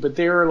Cosby, but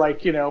they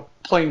were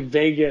playing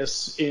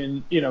Vegas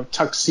in,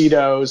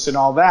 tuxedos and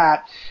all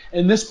that.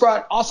 And this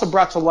also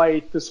brought to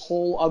light this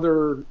whole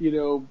other,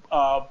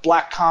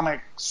 black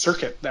comic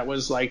circuit that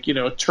was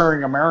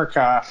touring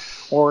America,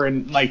 or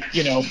in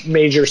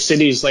major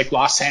cities like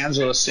Los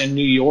Angeles and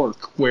New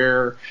York,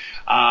 where,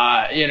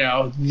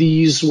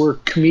 these were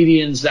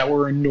comedians that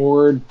were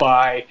inured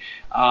by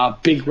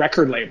big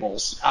record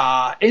labels.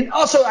 And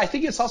also, I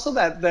think it's also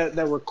that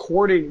the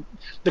recording,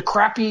 the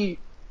crappy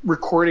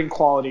recording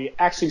quality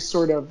actually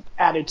sort of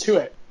added to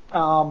it.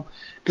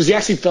 Because you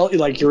actually felt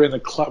like you're in the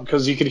club,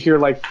 because you could hear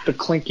the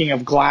clinking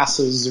of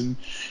glasses and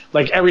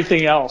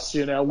everything else,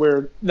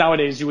 where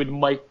nowadays you would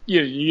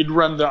you'd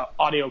run the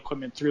audio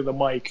equipment through the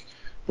mic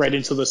right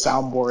into the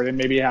soundboard and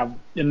maybe have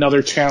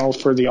another channel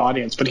for the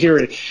audience. But here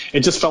it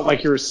just felt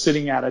like you were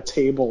sitting at a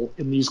table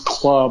in these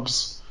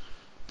clubs.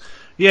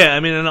 Yeah,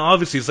 I mean, and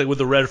obviously it's like with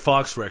the Red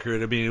Fox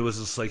record. I mean, it was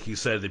just like you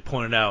said. They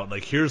pointed out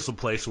like here's the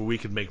place where we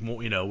can make more,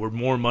 where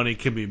more money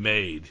can be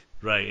made,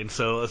 right? And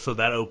so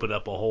that opened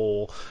up a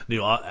whole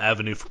new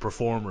avenue for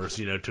performers,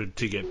 to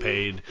get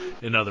paid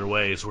in other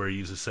ways. Where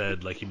you just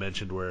said, like you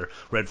mentioned, where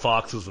Red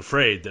Fox was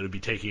afraid that it would be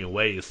taking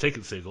away his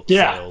ticket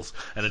sales,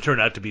 and it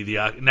turned out to be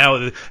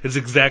now it's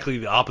exactly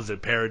the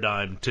opposite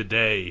paradigm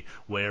today,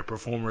 where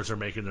performers are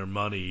making their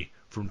money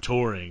from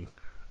touring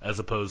as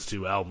opposed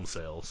to album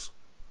sales.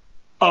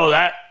 Oh,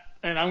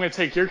 and I'm going to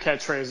take your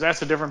catchphrase.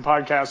 That's a different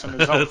podcast on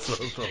its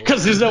own.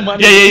 Because there's no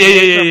money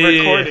from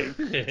recording.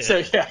 Yeah.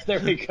 So, there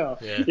we go.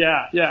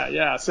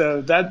 Yeah.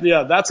 So,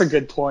 that's a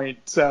good point.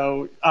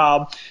 So,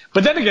 but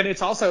then again,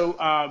 it's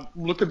also,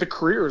 look at the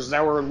careers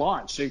that were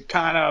launched. It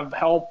kind of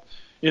helped,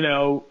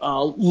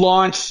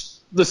 launch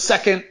the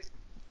second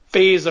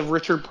phase of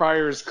Richard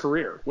Pryor's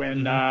career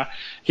when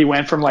he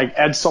went from like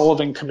Ed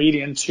Sullivan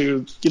comedian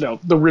to,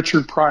 the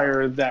Richard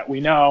Pryor that we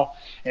know.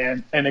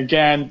 And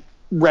again,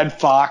 Red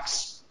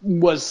Fox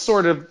was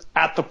sort of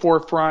at the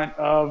forefront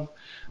of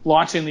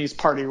launching these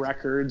party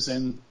records.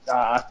 And,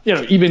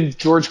 even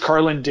George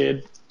Carlin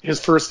did his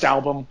first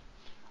album.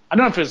 I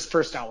don't know if it was his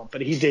first album,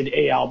 but he did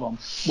a album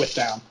with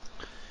them.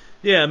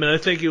 Yeah, I mean, I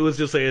think it was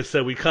just like I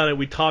said.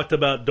 We talked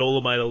about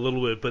Dolomite a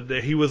little bit,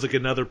 but he was like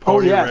another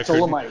party record.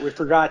 Dolomite. We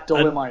forgot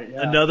Dolomite.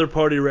 Another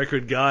party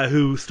record guy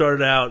who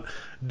started out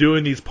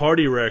doing these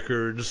party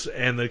records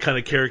and then kind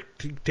of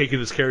taking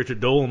his character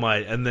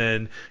Dolomite and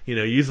then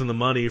using the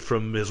money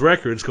from his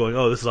records, going,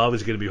 oh, this is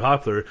obviously going to be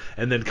popular,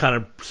 and then kind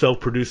of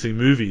self-producing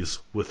movies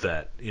with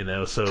that.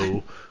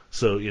 So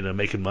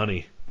making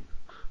money.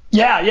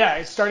 Yeah.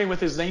 It's starting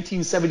with his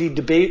 1970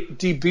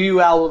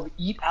 debut album,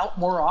 Eat Out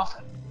More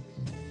Often.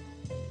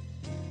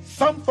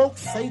 Some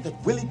folks say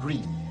that Willie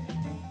Green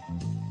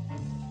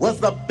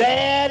was the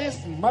baddest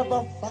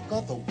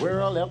motherfucker the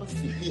world ever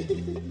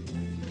seen.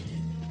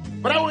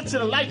 But I want you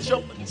to light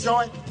your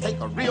joint, take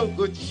a real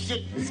good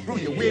shit, and screw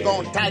your wig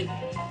on tight.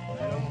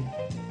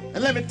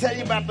 And let me tell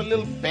you about the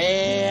little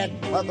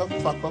bad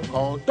motherfucker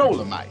called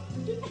Dolomite.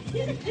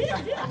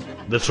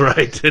 That's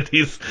right.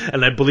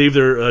 And I believe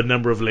there are a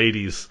number of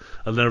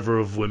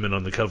women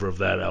on the cover of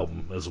that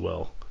album as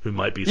well, who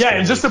might be. Yeah,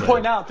 and just to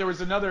point out, there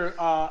was another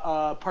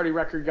party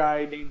record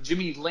guy named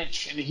Jimmy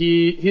Lynch, and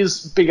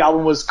his big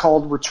album was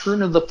called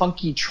Return of the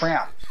Funky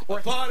Tramp.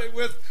 Party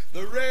with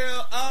the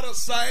real out of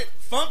sight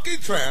Funky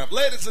Tramp.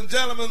 Ladies and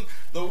gentlemen,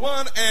 the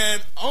one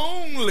and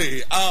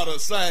only out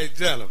of sight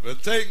gentleman,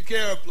 taking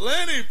care of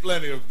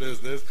plenty of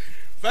business,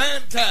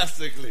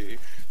 fantastically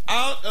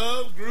out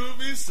of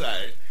groovy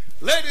sight.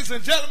 Ladies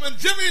and gentlemen,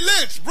 Jimmy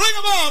Lynch. Bring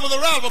him on with a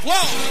round of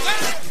applause.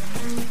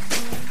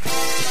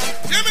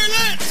 Jimmy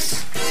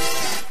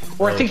Lynch.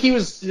 Or I think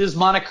his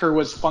moniker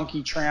was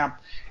Funky Tramp,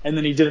 and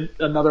then he did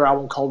another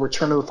album called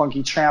Return of the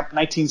Funky Tramp,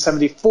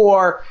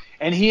 1974,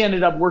 and he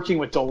ended up working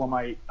with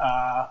Dolomite,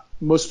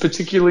 most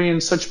particularly in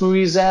such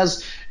movies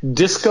as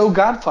Disco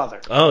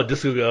Godfather. Oh,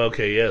 Disco.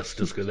 Okay, yes,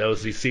 Disco. That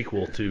was the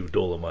sequel to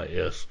Dolomite.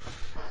 Yes.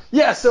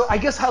 Yeah, so I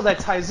guess how that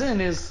ties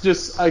in is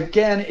just,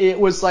 again, it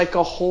was like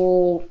a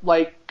whole,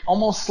 like,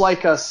 almost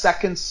like a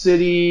Second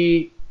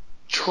City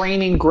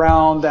training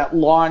ground that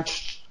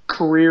launched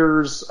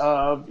careers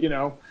of,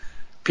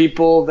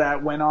 people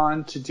that went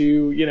on to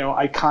do,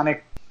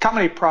 iconic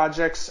comedy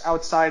projects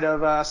outside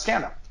of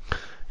stand-up.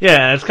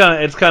 Yeah, it's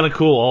kind of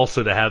cool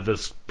also to have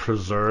this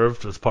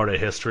preserved as part of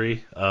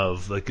history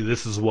of, like,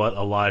 this is what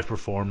a live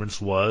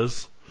performance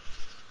was.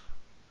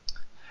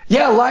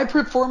 Yeah, live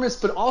performance,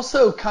 but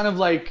also kind of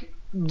like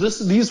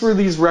these were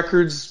these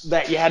records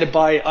that you had to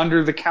buy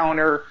under the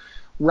counter,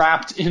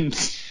 wrapped in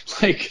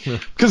like,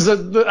 because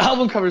the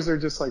album covers are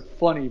just like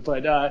funny,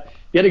 but you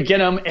had to get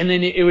them, and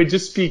then it would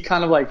just be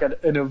kind of like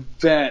an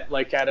event,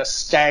 like at a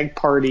stag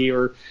party,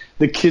 or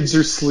the kids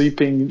are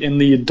sleeping and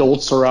the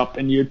adults are up,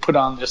 and you'd put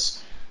on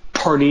this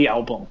party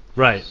album.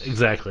 Right,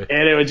 exactly.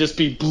 And it would just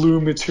be blue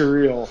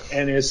material,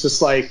 and it's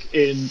just like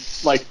in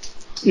like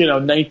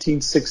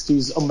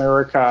 1960s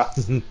America.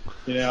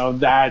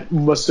 That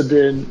must have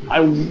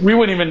been. We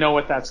wouldn't even know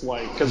what that's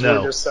like because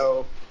we're just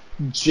so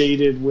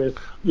jaded with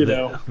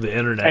the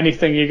internet.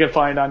 Anything you can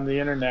find on the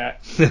internet.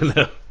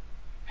 No.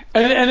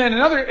 And then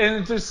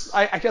and just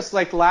I guess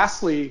like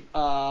lastly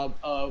of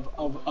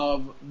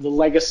the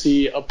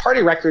legacy of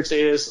party records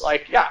is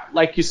like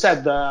you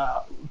said,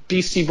 the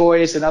Beastie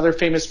Boys and other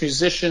famous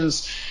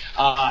musicians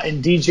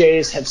and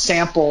DJs have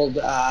sampled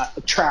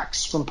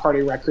tracks from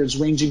party records,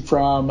 ranging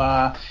from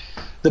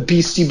the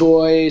Beastie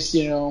Boys,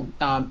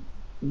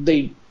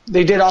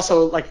 they did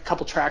also like a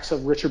couple tracks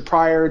of Richard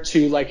Pryor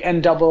to like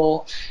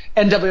NWA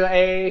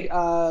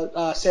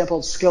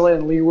sampled Skillet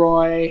and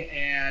Leroy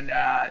and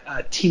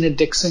Tina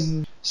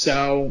Dixon.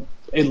 So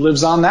it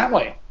lives on that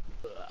way.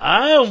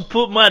 I don't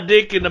put my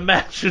dick in the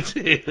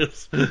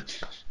mattresses.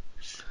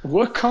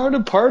 What kind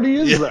of party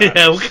is that? Yeah,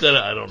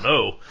 I don't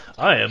know.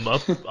 I am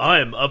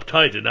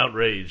uptight and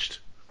outraged.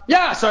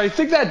 Yeah, so I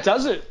think that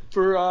does it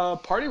for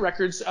party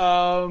records.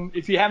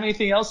 If you have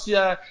anything else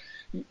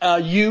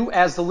you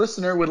as the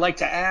listener would like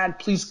to add,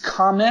 please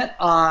comment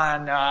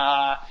on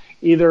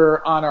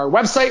either on our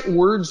website,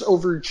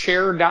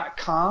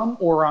 wordsoverchair.com,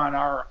 or on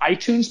our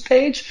iTunes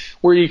page,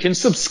 where you can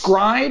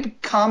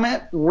subscribe,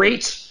 comment,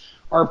 rate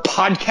our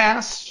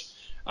podcast.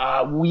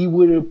 We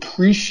would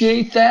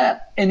appreciate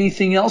that.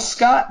 Anything else,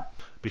 Scott?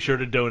 Be sure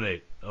to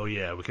donate. Oh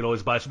yeah, we could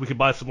buy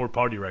some more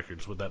party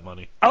records with that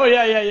money. Oh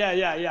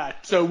yeah.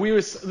 So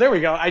there we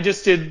go. I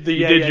just did the.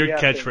 You did your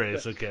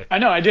catchphrase, okay. I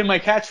know, I did my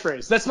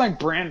catchphrase. That's my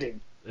branding.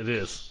 It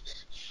is.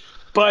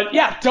 But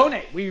yeah,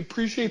 donate. We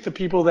appreciate the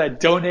people that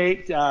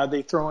donate.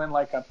 They throw in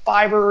like a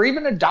 $5 or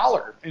even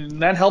 $1,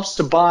 and that helps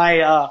to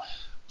buy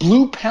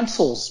blue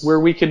pencils where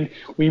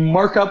we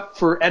mark up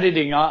for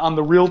editing on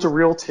the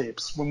reel-to-reel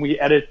tapes when we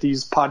edit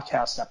these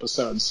podcast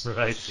episodes.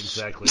 Right,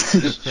 exactly.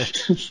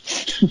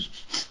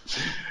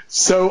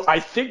 So I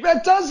think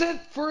that does it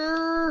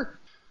for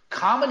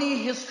Comedy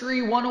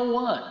History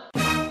 101.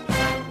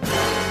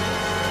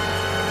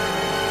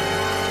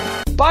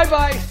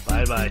 Bye-bye.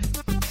 Bye-bye.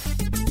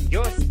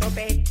 You're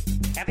stupid.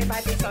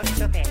 Everybody's so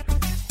stupid.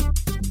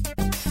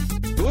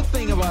 Good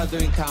thing about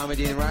doing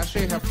comedy in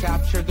Russia, you have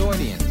captured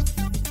audience.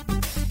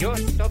 You're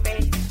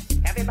stupid.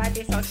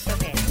 Everybody's so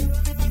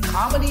stupid.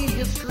 Comedy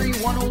History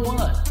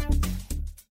 101.